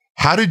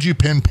 How did you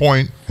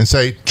pinpoint and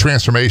say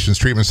Transformations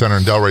Treatment Center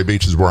in Delray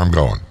Beach is where I'm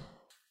going?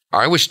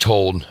 I was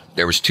told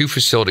there was 2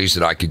 facilities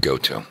that I could go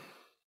to.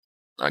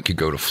 I could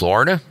go to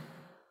Florida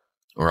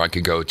or I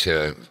could go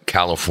to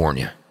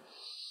California.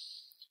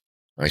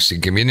 I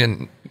said, give me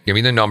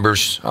the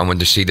numbers. I wanted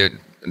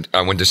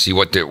to see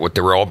what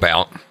they were all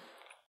about.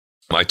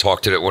 I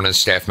talked to one of the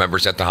staff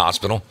members at the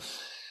hospital.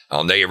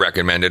 They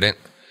recommended it.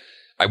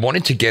 I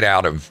wanted to get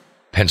out of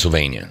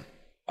Pennsylvania.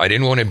 I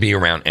didn't want to be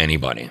around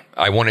anybody.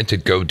 I wanted to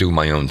go do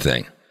my own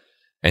thing,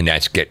 and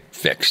that's get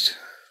fixed.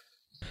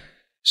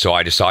 So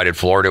I decided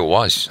Florida it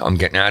was. I'm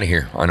getting out of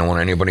here. I don't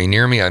want anybody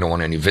near me. I don't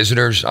want any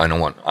visitors. I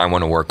want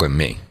to work with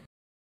me.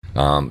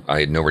 I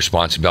had no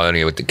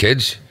responsibility with the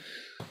kids.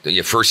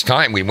 The first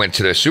time we went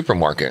to the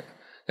supermarket,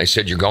 they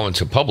said, you're going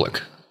to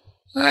Public.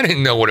 I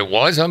didn't know what it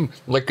was. I'm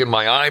licking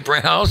my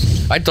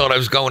eyebrows. I thought I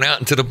was going out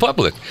into the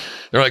public.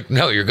 They're like,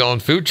 no, you're going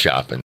food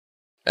shopping.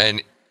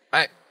 And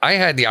I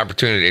had the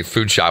opportunity to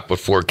food shop with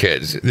 4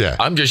 kids. Yeah.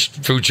 I'm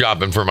just food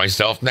shopping for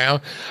myself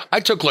now. I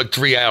took like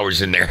 3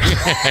 hours in there.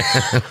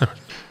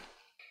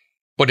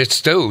 But it's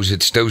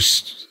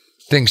those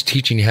things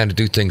teaching you how to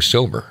do things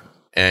sober.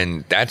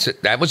 And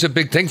that was a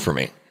big thing for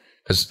me.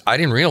 Because I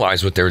didn't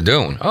realize what they were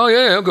doing. Oh,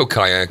 yeah, I'll go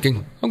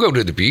kayaking. I'll go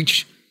to the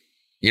beach.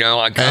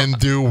 And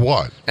do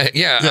what? I'm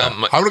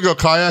going to go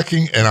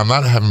kayaking and I'm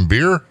not having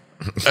beer.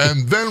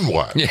 And then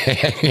what?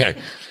 Yeah.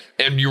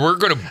 And you were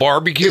going to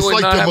barbecue It's and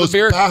like not the have most a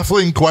beer?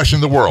 baffling question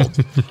in the world.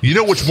 You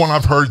know which one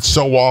I've heard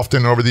so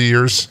often over the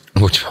years?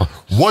 Which one?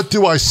 What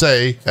do I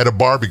say at a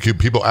barbecue?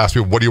 People ask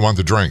me, what do you want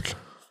to drink?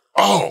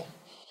 Oh,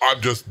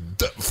 I'm just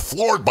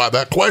floored by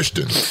that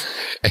question.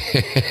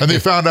 And they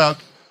found out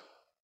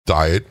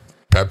Diet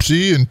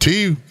Pepsi and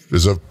tea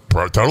is a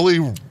totally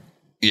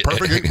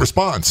perfect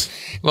response.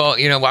 Well,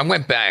 I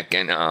went back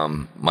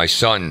and my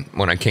son,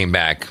 when I came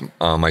back,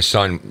 my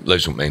son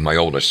lives with me, my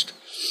oldest.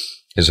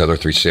 His other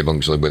 3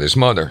 siblings live with his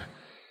mother.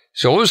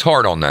 So it was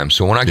hard on them.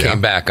 So when I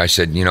came back, I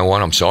said, you know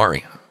what? I'm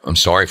sorry. I'm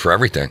sorry for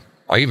everything.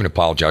 I even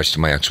apologized to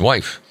my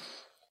ex-wife.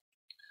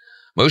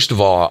 Most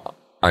of all,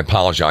 I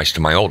apologized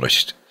to my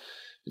oldest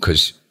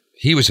because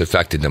he was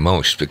affected the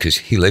most because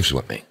he lives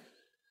with me.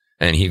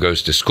 And he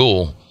goes to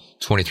school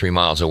 23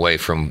 miles away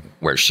from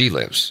where she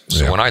lives.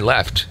 So when I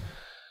left,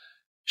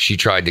 she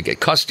tried to get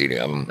custody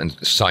of him and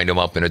signed him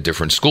up in a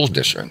different school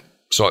district.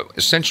 So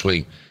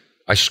essentially,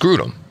 I screwed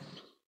him.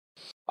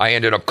 I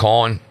ended up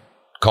calling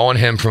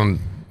him from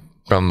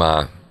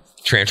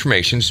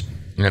Transformations,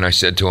 and I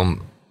said to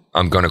him,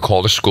 I'm going to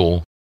call the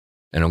school,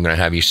 and I'm going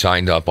to have you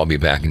signed up. I'll be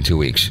back in 2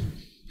 weeks.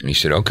 And he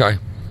said, okay.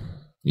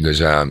 He goes,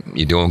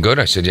 you doing good?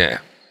 I said, yeah.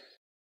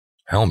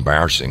 How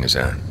embarrassing is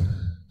that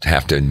to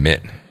have to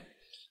admit?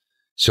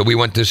 So we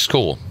went to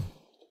school.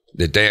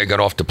 The day I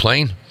got off the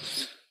plane,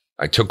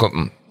 I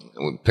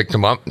picked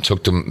him up and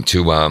took him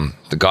to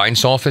the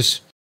guidance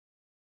office.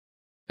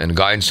 And the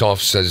guidance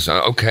office says,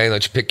 okay,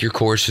 let's pick your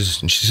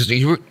courses. And she says,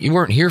 you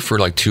weren't here for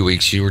like 2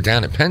 weeks. You were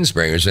down at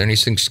Pennsbury. Is there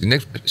anything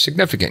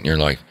significant in your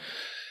life?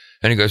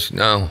 And he goes,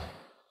 no.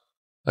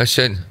 I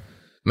said,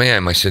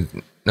 ma'am,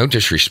 no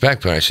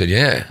disrespect, but I said,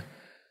 yeah.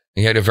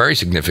 He had a very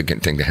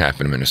significant thing to happen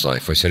to him in his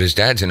life. I said, his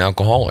dad's an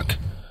alcoholic.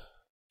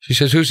 She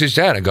says, who's his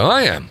dad? I go,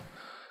 I am.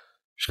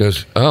 She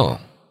goes, oh.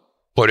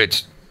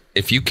 But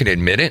if you can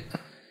admit it,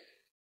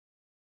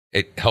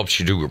 it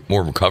helps you do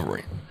more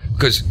recovery.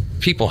 Because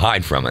people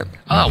hide from it.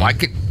 Oh,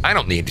 I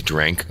don't need to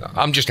drink.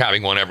 I'm just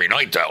having one every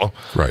night, though.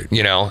 Right.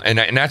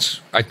 And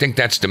I think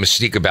that's the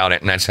mystique about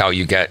it, and that's how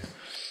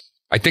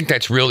I think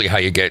that's really how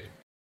you get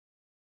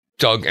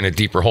dug in a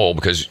deeper hole,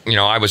 because,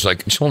 I was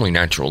like, it's only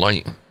natural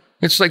light.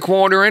 It's like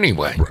water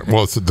anyway.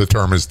 Well, the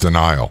term is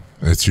denial.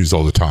 It's used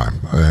all the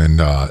time.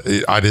 And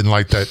I didn't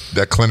like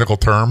that clinical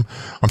term.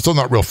 I'm still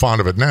not real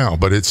fond of it now,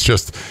 but it's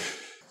just...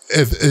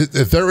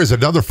 If there is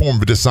another form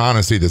of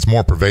dishonesty that's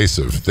more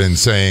pervasive than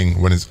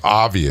saying when it's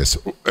obvious,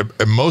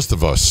 and most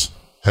of us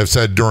have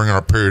said during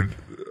our period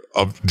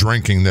of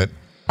drinking that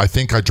I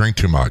think I drink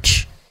too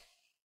much.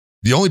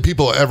 The only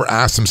people that ever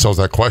ask themselves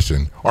that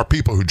question are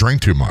people who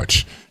drink too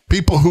much.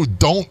 People who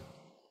don't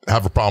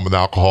have a problem with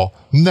alcohol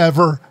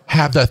never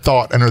have that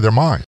thought enter their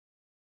mind.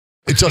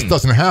 It just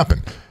doesn't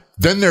happen.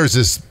 Then there's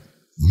this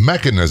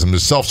mechanism,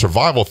 this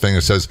self-survival thing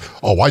that says,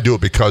 oh, I do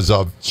it because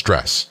of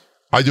stress.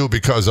 I do it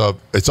because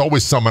it's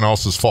always someone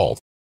else's fault.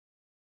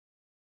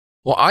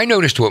 Well, I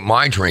noticed with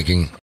my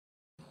drinking,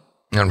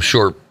 and I'm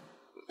sure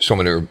some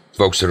of the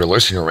folks that are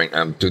listening right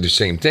now do the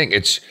same thing.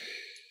 It's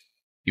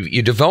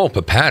you develop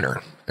a pattern.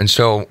 And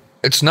so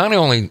it's not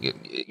only,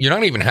 you're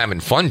not even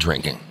having fun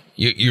drinking.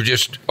 You're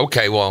just,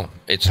 okay, well,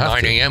 it's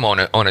 9 a.m.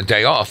 on a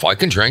day off. I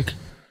can drink.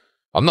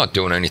 I'm not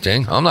doing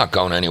anything. I'm not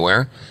going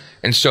anywhere.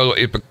 And so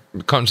it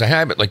becomes a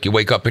habit. Like you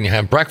wake up and you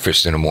have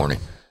breakfast in the morning.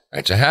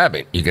 That's a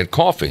habit. You get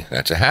coffee.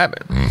 That's a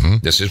habit. Mm-hmm.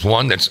 This is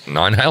one that's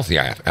non-healthy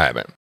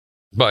habit.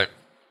 But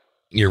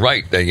you're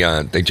right.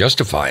 They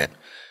justify it.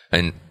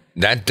 And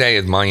that day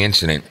of my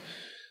incident,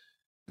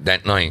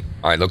 that night,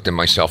 I looked at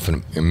myself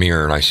in a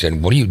mirror and I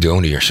said, what are you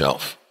doing to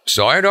yourself?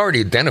 So I had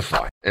already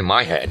identified in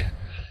my head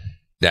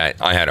that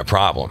I had a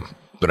problem,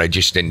 but I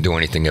just didn't do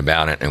anything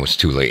about it and it was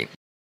too late.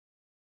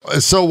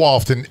 So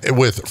often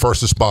with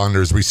first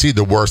responders, we see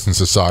the worst in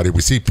society.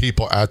 We see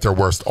people at their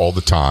worst all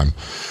the time.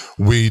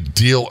 We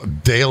deal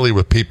daily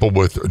with people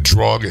with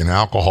drug and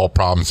alcohol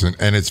problems,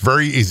 and it's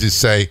very easy to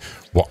say,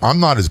 well, I'm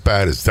not as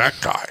bad as that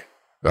guy.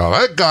 Now,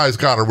 that guy's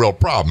got a real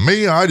problem.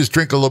 Me, I just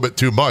drink a little bit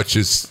too much.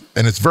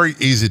 And it's very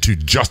easy to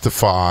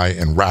justify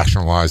and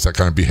rationalize that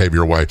kind of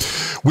behavior away.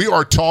 We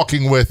are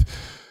talking with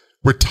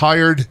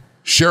retired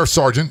Sheriff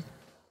Sergeant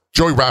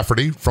Joey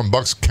Rafferty from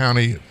Bucks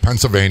County,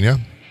 Pennsylvania.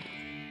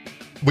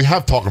 We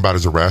have talked about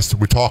his arrest.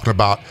 We're talking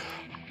about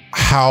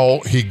how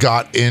he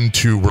got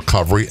into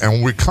recovery. And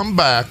when we come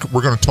back,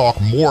 we're going to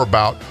talk more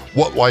about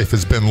what life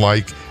has been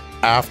like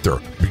after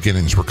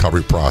beginning his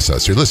recovery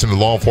process. You're listening to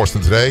Law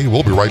Enforcement Today.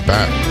 We'll be right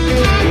back.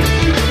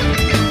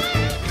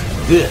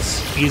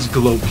 This is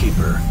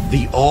Globekeeper,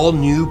 the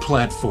all-new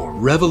platform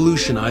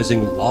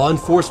revolutionizing law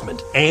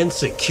enforcement and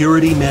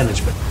security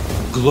management.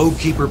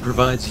 Globekeeper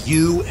provides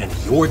you and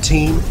your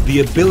team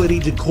the ability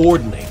to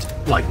coordinate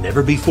like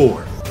never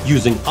before,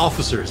 using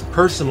officers'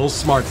 personal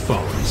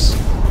smartphones.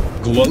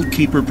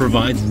 Globekeeper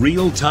provides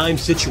real-time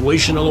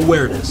situational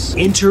awareness,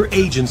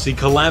 interagency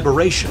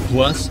collaboration,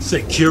 plus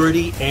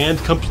security and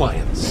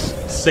compliance.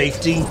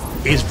 Safety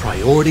is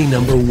priority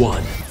number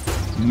one.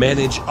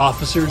 Manage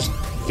officers,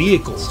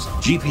 vehicles,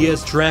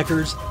 GPS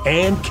trackers,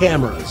 and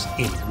cameras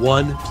in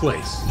one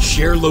place.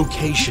 Share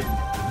location,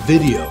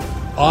 video,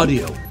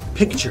 audio,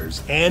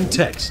 pictures, and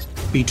text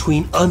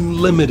between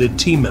unlimited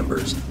team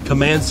members,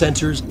 command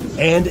centers,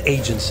 and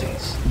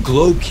agencies.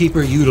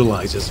 Globekeeper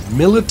utilizes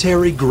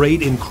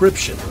military-grade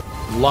encryption.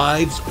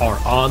 Lives are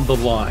on the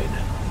line.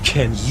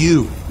 Can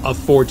you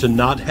afford to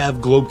not have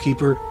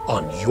Globekeeper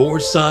on your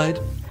side?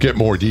 Get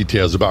more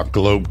details about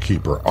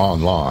Globekeeper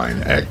online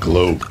at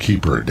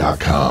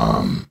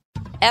globekeeper.com.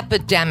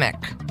 Epidemic.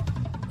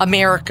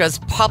 America's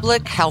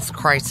public health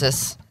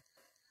crisis.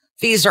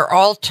 These are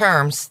all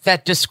terms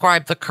that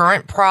describe the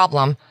current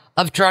problem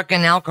of drug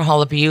and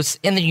alcohol abuse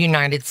in the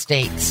United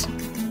States.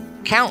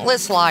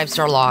 Countless lives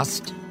are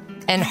lost,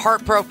 and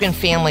heartbroken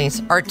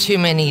families are too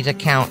many to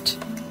count.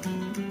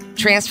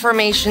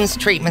 Transformations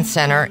Treatment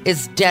Center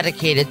is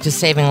dedicated to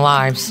saving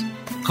lives.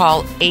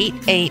 Call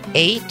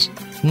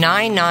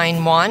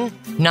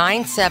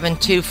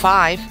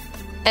 888-991-9725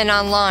 and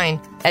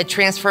online at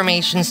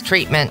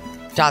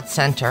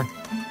transformationstreatment.center.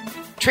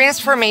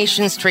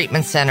 Transformations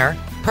Treatment Center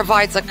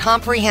provides a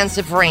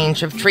comprehensive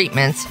range of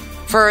treatments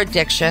for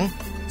addiction,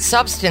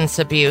 substance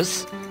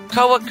abuse,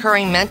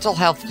 co-occurring mental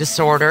health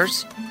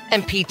disorders,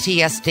 and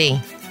PTSD.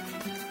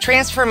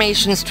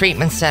 Transformations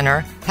Treatment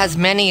Center has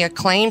many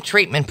acclaimed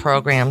treatment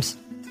programs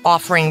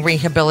offering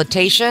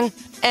rehabilitation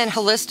and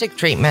holistic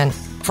treatment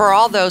for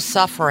all those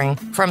suffering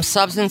from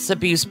substance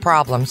abuse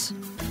problems.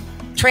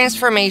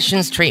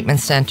 Transformations Treatment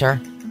Center.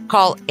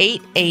 Call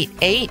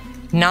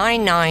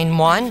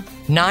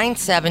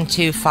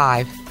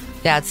 888-991-9725.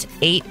 That's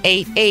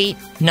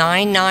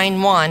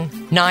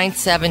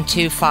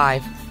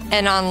 888-991-9725.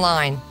 And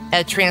online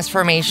at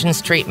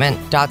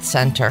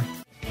transformationstreatment.center.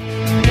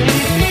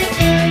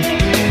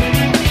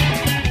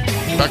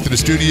 Back to the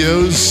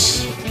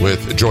studios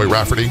with Joy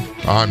Rafferty.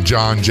 I'm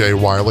John J.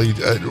 Wiley.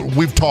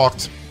 We've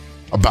talked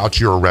about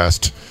your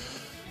arrest,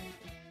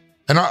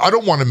 and I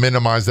don't want to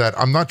minimize that.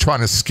 I'm not trying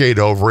to skate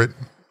over it,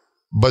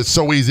 but it's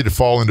so easy to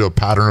fall into a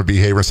pattern of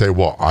behavior and say,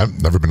 well,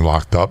 I've never been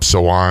locked up,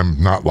 so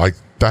I'm not like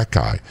that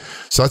guy.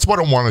 So that's why I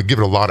don't want to give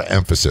it a lot of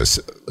emphasis.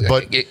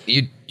 But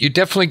you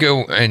definitely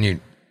go, and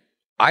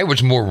I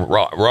was more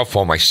rough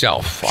on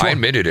myself. Sure. I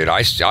admitted it.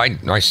 I said I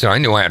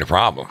knew I had a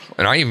problem,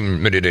 and I even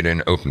admitted it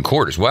in open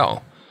court as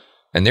well.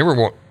 And they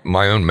were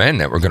my own men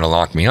that were going to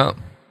lock me up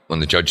when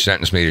the judge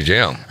sentenced me to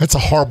jail. That's a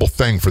horrible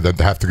thing for them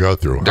to have to go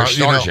through. Their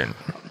sergeant.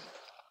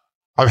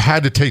 I've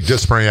had to take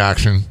disciplinary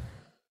action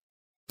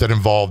that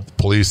involved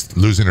police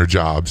losing their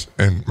jobs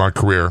in my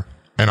career,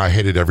 and I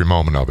hated every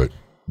moment of it.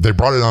 They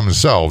brought it on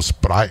themselves,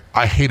 but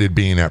I hated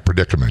being in that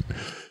predicament.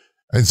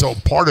 And so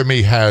part of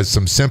me has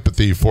some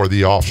sympathy for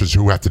the officers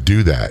who have to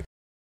do that.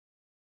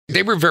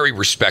 They were very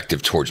respectful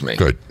towards me.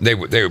 Good. They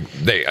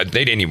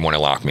didn't even want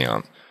to lock me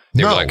up.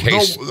 They were like, hey,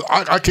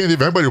 I can't think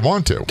of anybody who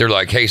want to. They're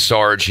like, hey,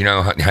 Sarge,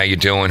 how you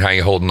doing? How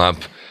you holding up?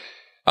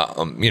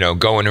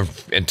 Going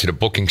into the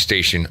booking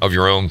station of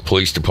your own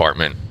police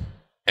department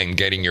and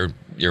getting your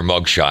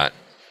mugshot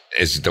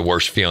is the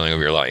worst feeling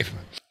of your life.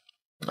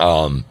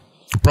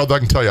 Brother, I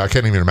can tell you, I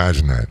can't even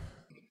imagine that.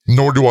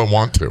 Nor do I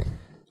want to.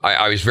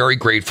 I was very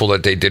grateful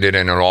that they did it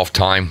in an off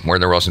time where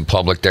there wasn't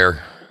public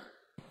there.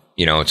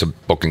 It's a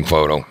booking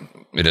photo.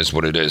 It is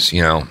what it is,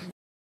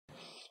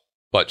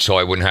 But so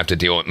I wouldn't have to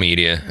deal with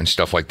media and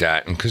stuff like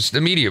that. And because the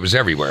media was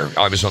everywhere.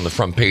 I was on the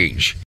front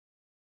page.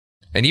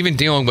 And even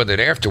dealing with it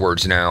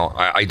afterwards now,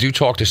 I do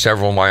talk to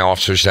several of my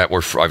officers that I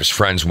was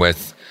friends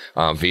with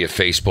via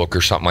Facebook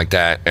or something like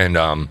that. And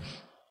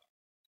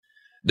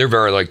they're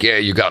very like, yeah,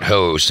 you got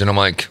hosed. And I'm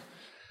like,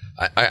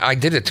 I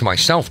did it to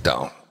myself,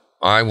 though.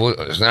 I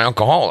was an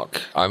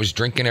alcoholic. I was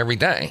drinking every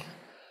day.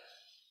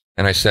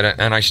 And I said,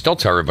 and I still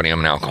tell everybody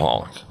I'm an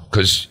alcoholic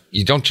because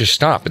you don't just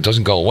stop. It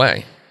doesn't go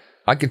away.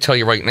 I could tell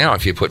you right now,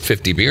 if you put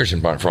 50 beers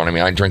in front of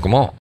me, I'd drink them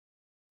all,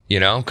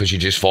 because you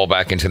just fall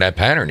back into that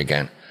pattern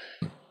again.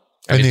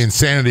 And the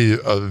insanity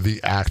of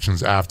the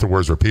actions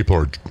afterwards where people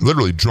are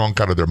literally drunk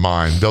out of their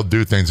mind. They'll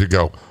do things that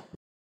go,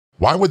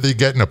 why would they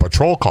get in a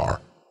patrol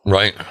car?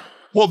 Right.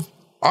 Well,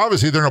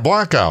 obviously they're in a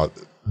blackout.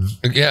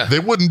 Yeah. They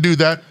wouldn't do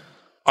that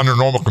under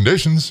normal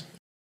conditions.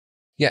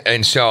 Yeah.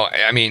 And so,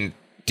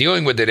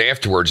 dealing with it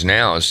afterwards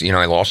now is,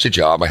 I lost a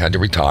job. I had to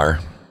retire.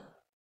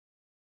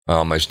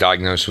 I was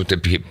diagnosed with the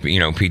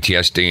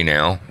PTSD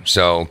now.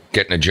 So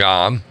getting a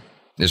job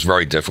is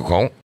very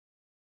difficult.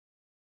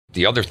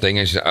 The other thing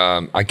is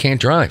I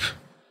can't drive.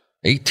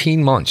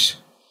 18 months.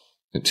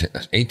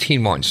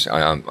 18 months.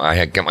 I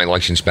had got my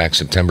license back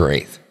September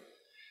 8th.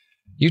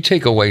 You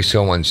take away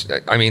someone's,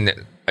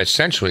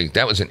 essentially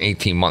that was an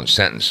 18-month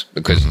sentence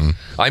because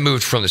I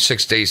moved from the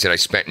 6 days that I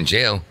spent in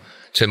jail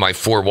to my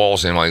 4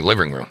 walls in my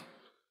living room.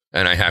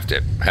 And I have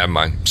to have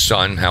my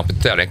son, how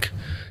pathetic,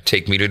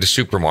 take me to the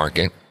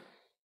supermarket.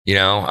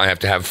 I have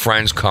to have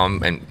friends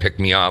come and pick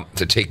me up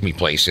to take me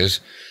places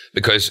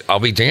because I'll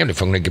be damned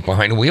if I'm going to get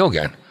behind the wheel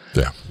again.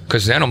 Yeah.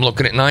 Because then I'm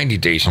looking at 90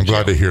 days. I'm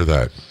glad to hear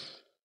that.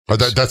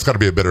 That's got to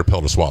be a bitter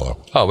pill to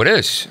swallow. Oh, it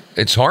is.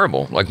 It's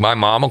horrible. Like my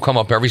mom will come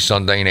up every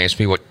Sunday and ask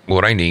me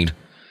what I need.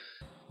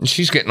 And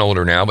she's getting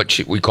older now, but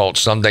we call it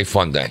Sunday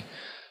Fun Day.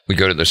 We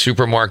go to the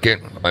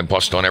supermarket. I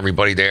bust on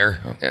everybody there.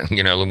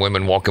 You know, the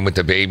women walking with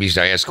the babies.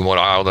 I ask them what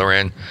aisle they're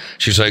in.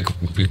 She's like,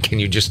 "Can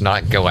you just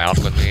not go out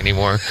with me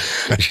anymore?"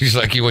 She's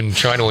like, "You wouldn't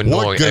try to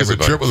annoy what good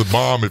everybody." Is a trip with a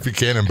mom if you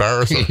can't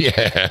embarrass her?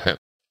 Yeah.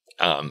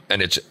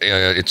 And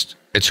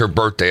it's her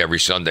birthday every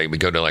Sunday. We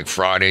go to like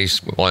Fridays,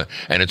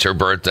 and it's her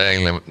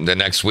birthday. And the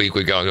next week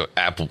we go to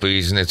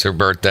Applebee's, and it's her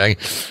birthday.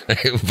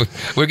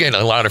 We're getting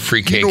a lot of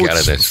free cake out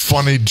of this.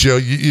 Funny, Joe.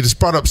 You just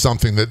brought up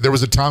something that there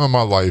was a time in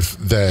my life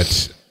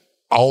that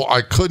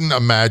I couldn't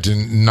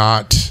imagine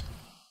not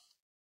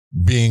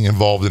being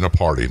involved in a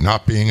party,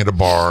 not being at a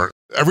bar.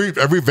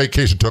 Every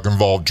vacation took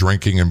involved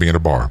drinking and being at a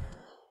bar.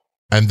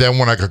 And then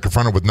when I got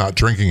confronted with not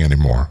drinking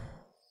anymore,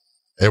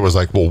 it was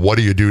like, well, what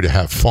do you do to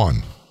have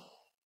fun?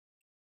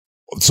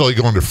 So you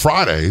go into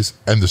Fridays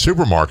and the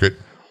supermarket,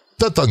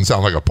 that doesn't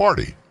sound like a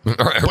party.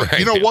 But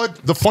you know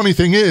what? The funny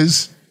thing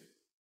is,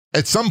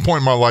 at some point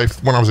in my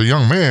life, when I was a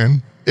young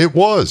man, it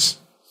was.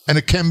 And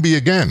it can be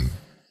again.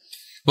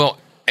 Well,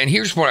 and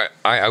here's what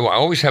I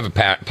always have a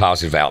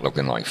positive outlook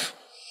in life.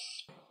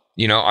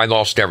 You know, I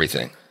lost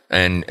everything,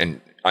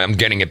 and I'm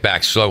getting it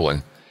back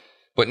slowly.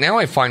 But now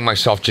I find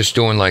myself just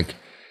doing like, you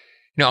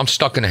know, I'm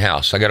stuck in the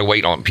house. I got to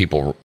wait on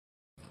people.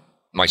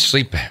 My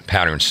sleep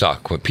patterns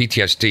suck. With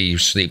PTSD, you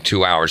sleep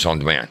 2 hours on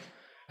demand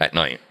at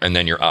night, and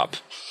then you're up,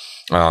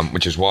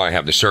 which is why I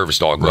have the service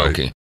dog,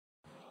 Loki. Right.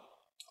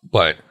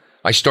 But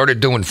I started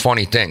doing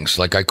funny things.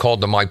 Like I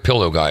called the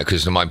MyPillow guy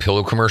because the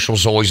MyPillow commercial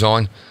is always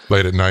on.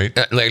 Late at night?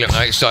 Late at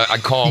night. So I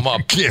call him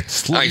up. Can't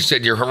sleep. I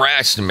said, "You're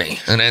harassing me."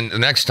 And then the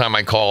next time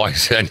I call, I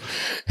said,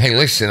 "Hey,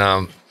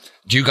 listen,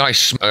 do you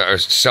guys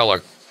sell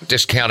a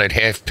discounted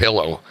half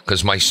pillow?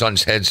 Because my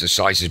son's head's the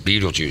size of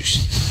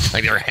Beetlejuice."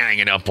 Like they're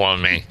hanging up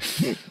on me.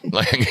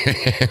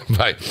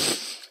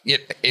 But, you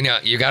know,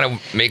 you got to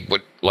make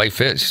what life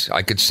is.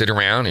 I could sit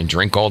around and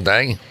drink all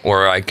day,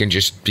 or I can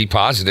just be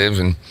positive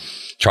and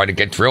try to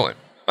get through it.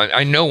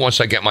 I know once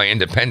I get my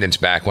independence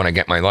back, when I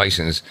get my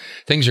license,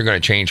 things are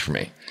going to change for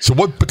me. So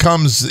what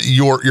becomes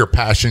your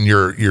passion,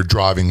 your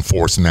driving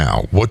force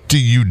now? What do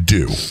you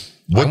do?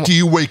 What do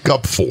you wake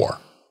up for?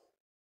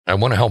 I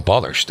want to help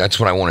others. That's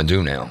what I want to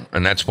do now.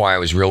 And that's why I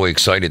was really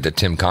excited that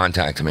Tim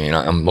contacted me. And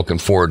I'm looking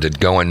forward to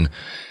going.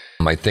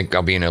 I think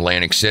I'll be in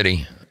Atlantic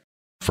City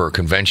for a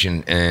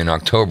convention in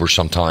October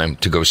sometime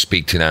to go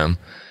speak to them.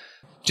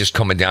 Just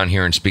coming down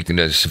here and speaking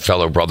to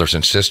fellow brothers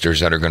and sisters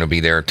that are going to be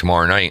there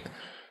tomorrow night.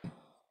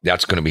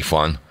 That's going to be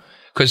fun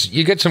because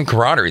you get some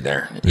camaraderie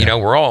there. Yeah. You know,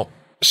 we're all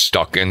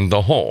stuck in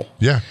the hole.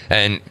 Yeah.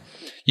 And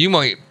you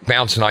might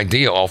bounce an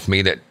idea off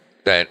me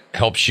that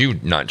helps you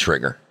not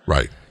trigger.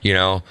 Right. You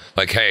know,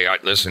 like, hey,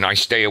 listen, I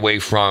stay away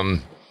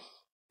from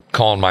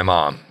calling my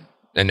mom,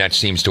 and that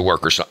seems to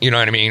work or something. You know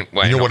what I mean?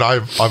 Well, you know what I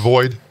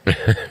avoid?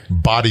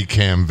 Body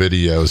cam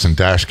videos and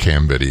dash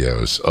cam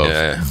videos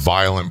of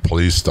violent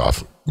police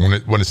stuff.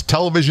 When it's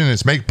television,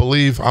 it's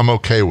make-believe, I'm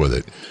okay with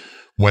it.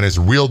 When it's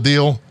real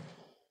deal,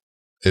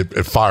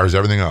 it fires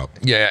everything up.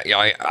 Yeah,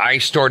 I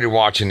started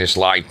watching this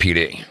Live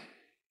PD.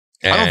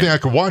 I don't think I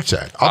could watch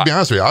that. I'll be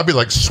honest with you. I'll be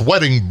like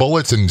sweating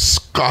bullets and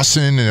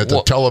scussing at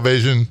the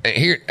television.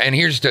 And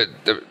here's the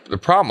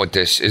problem with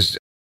this is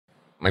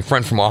my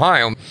friend from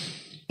Ohio,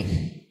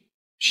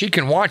 she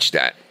can watch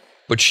that,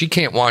 but she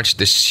can't watch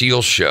the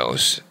SEAL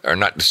shows, or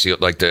not the SEAL,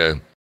 like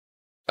the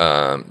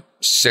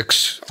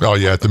 6. Oh,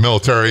 yeah, the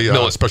military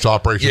special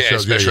operations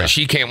shows. Yeah.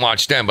 She can't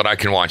watch them, but I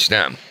can watch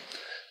them.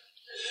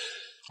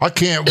 I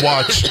can't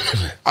watch.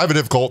 I have a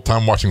difficult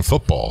time watching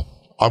football.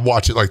 I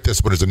watch it like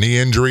this when there's a knee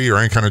injury or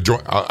any kind of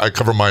joint. I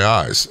cover my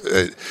eyes.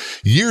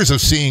 Years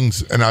of seeing,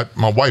 and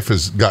my wife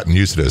has gotten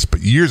used to this, but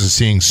years of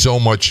seeing so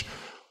much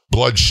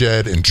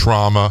bloodshed and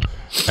trauma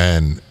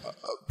and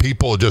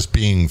people just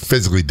being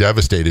physically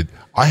devastated.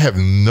 I have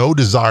no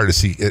desire to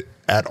see it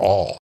at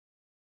all.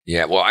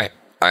 Yeah, well,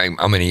 I'm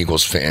an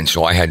Eagles fan,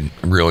 so I had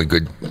a really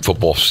good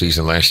football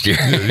season last year.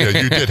 Yeah,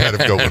 you did have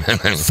a good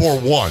one for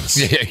once.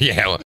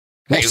 Yeah.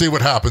 Well, we'll see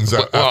what happens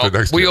after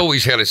next year. We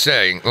always had a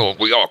saying,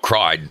 we all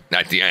cried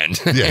at the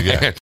end.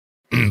 Yeah.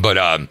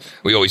 But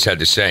we always had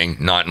the saying,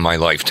 not in my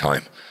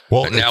lifetime.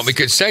 Well, and now we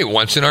could say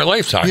once in our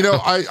lifetime. You know,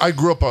 I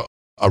grew up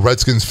a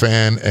Redskins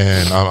fan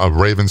and I'm a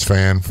Ravens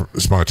fan.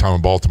 Spent my time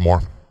in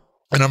Baltimore.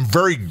 And I'm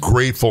very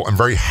grateful and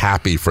very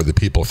happy for the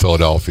people of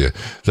Philadelphia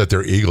that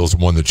their Eagles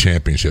won the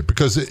championship,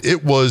 because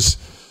it was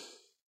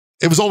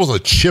almost a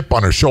chip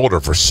on their shoulder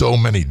for so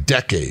many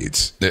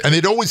decades. And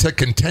they'd always had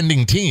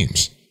contending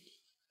teams.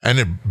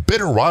 And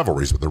bitter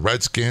rivalries with the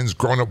Redskins,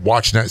 growing up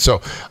watching that.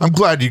 So I'm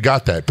glad you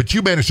got that. But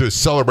you managed to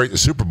celebrate the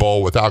Super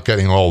Bowl without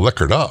getting all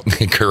liquored up.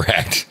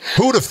 Correct.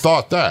 Who would have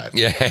thought that?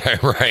 Yeah,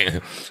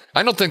 right.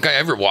 I don't think I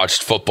ever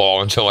watched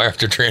football until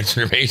after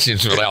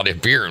Transformations without a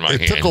beer in my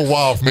hand. It took a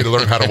while for me to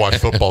learn how to watch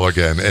football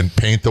again and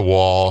paint the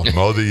wall,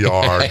 mow the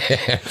yard,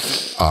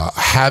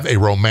 have a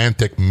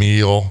romantic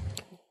meal.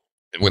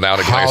 Without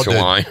a glass of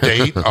wine.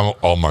 Date.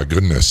 Oh, my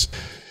goodness.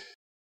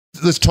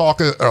 Let's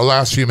talk our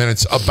last few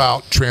minutes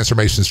about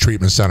Transformations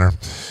Treatment Center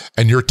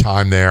and your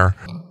time there.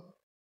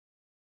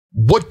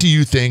 What do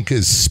you think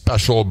is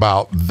special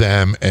about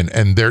them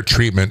and their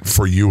treatment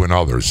for you and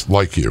others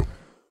like you?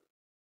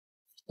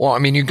 Well, I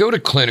mean, you go to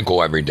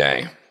clinical every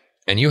day,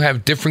 and you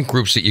have different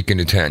groups that you can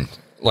attend.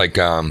 Like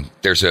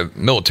there's a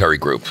military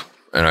group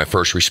and a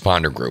first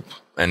responder group,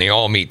 and they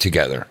all meet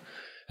together.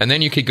 And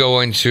then you could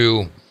go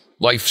into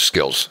life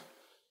skills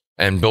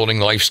and building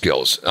life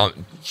skills.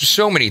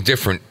 So many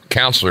different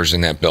counselors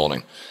in that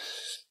building.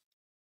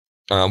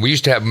 We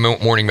used to have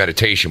morning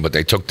meditation, but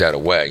they took that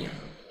away.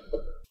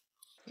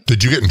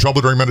 Did you get in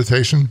trouble during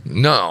meditation?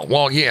 No.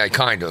 Well, yeah,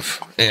 kind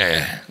of.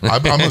 Yeah.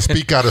 I'm going to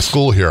speak out of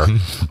school here.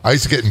 I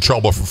used to get in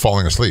trouble for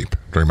falling asleep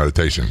during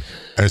meditation.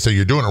 And they say,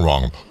 you're doing it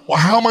wrong. Well,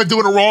 how am I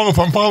doing it wrong if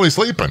I'm finally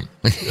sleeping?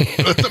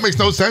 That makes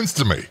no sense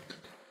to me.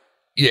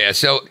 Yeah,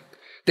 so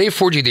they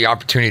afford you the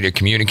opportunity to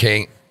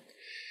communicate.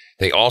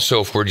 They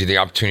also afford you the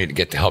opportunity to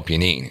get the help you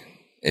need.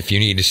 If you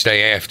need to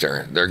stay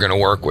after, they're going to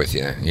work with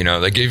you. You know,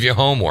 they give you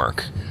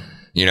homework.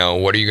 You know,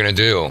 what are you going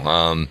to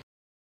do?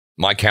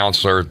 My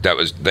counselor,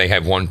 they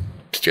have one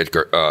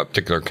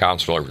particular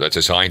counselor that's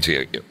assigned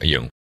to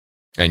you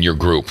and your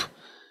group.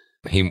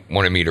 He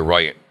wanted me to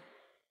write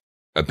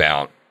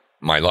about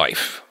my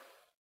life.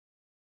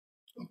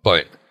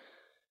 But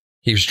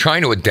he was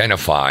trying to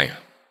identify,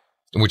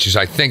 which is,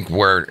 I think,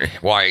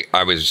 why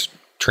I was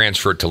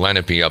transferred to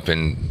Lenape up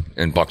in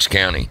Bucks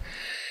County.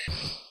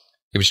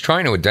 He was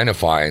trying to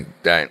identify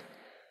that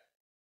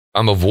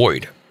I'm a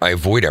void. I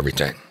avoid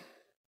everything.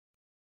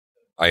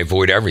 I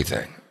avoid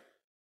everything.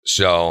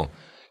 So,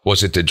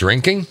 was it the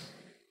drinking?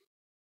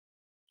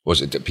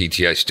 Was it the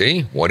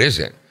PTSD? What is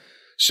it?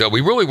 So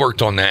we really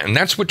worked on that, and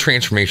that's what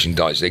transformation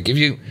does. They give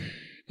you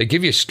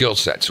skill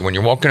sets. When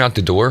you're walking out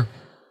the door,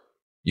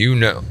 you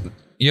know,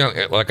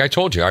 like I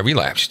told you, I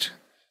relapsed.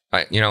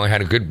 I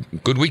had a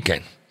good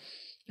weekend.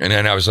 And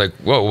then I was like,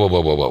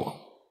 whoa.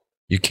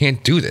 You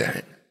can't do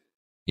that.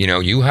 You know,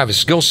 you have a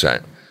skill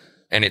set.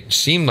 And it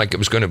seemed like it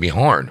was going to be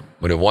hard,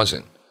 but it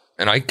wasn't.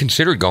 And I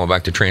considered going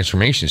back to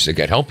transformations to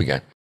get help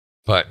again.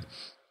 But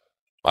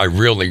I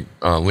really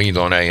leaned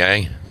on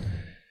AA.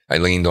 I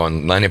leaned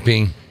on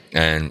Lenape,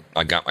 and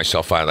I got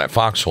myself out of that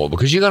foxhole,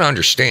 because you got to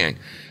understand,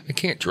 I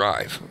can't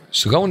drive.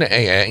 So going to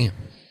AA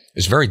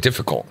is very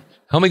difficult.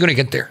 How am I going to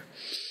get there?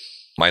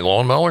 My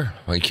lawnmower?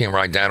 Well, you can't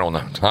ride that on the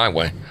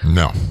highway.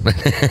 No.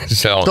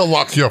 So they'll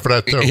lock you up for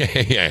that too.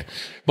 Yeah.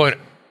 But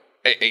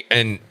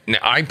and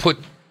I put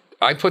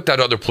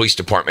that other police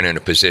department in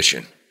a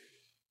position,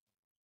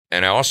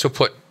 and I also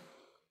put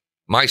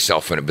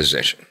myself in a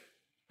position.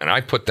 And I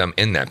put them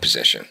in that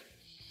position.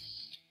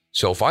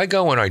 So if I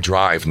go and I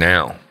drive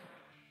now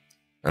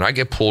and I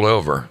get pulled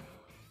over,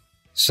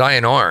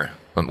 sayonara,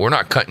 we're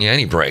not cutting you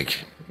any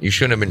break. You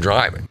shouldn't have been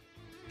driving.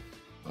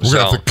 We're going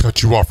to have to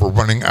cut you off. We're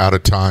running out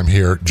of time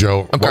here, Joe.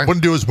 Okay. What we're going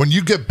to do is when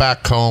you get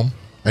back home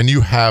and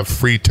you have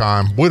free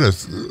time, we're going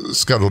to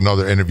schedule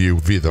another interview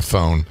via the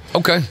phone.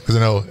 Okay. Because I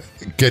know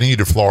getting you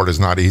to Florida is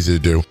not easy to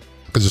do,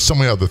 because there's so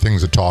many other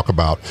things to talk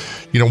about.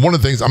 You know, one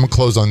of the things, I'm going to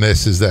close on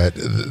this, is that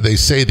they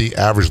say the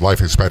average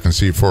life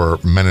expectancy for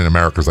men in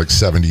America is like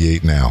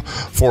 78 now.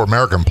 For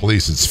American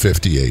police, it's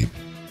 58.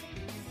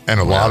 And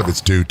a lot of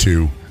it's due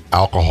to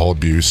alcohol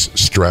abuse,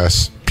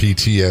 stress,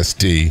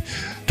 PTSD,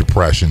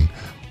 depression,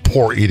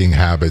 poor eating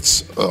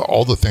habits,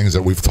 all the things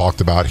that we've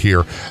talked about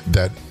here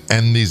that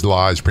end these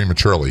lives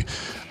prematurely.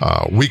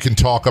 We can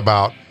talk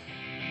about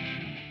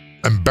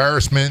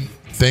embarrassment,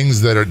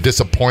 things that are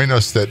disappoint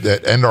us,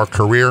 that end our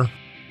career.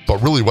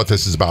 But really what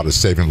this is about is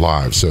saving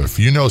lives. So if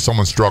you know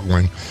someone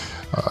struggling,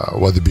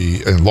 whether it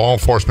be in law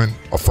enforcement,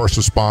 a first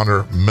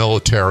responder,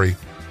 military,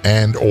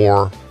 and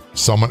or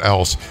someone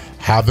else,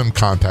 have them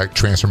contact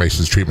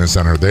Transformations Treatment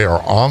Center. They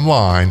are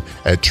online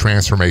at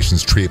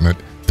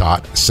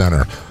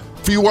transformationstreatment.center.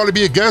 If you want to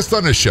be a guest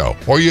on the show,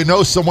 or you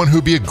know someone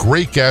who'd be a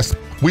great guest,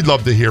 we'd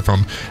love to hear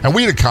from them, and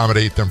we'd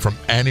accommodate them from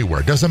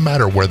anywhere. It doesn't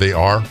matter where they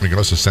are. We can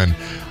also send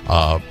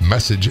a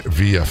message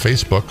via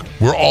Facebook.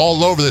 We're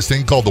all over this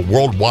thing called the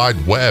World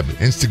Wide Web,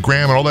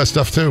 Instagram, and all that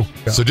stuff too.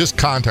 Yeah. So just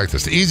contact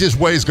us. The easiest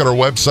way is go to our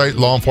website,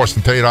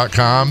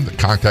 lawenforcementtoday.com, the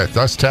Contact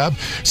Us tab.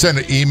 Send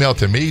an email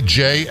to me,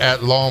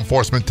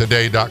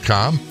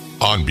 jay@lawenforcementtoday.com.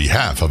 On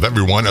behalf of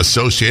everyone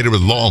associated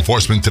with Law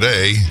Enforcement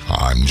Today,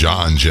 I'm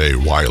John J.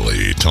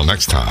 Wiley. Till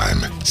next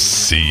time,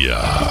 see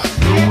ya.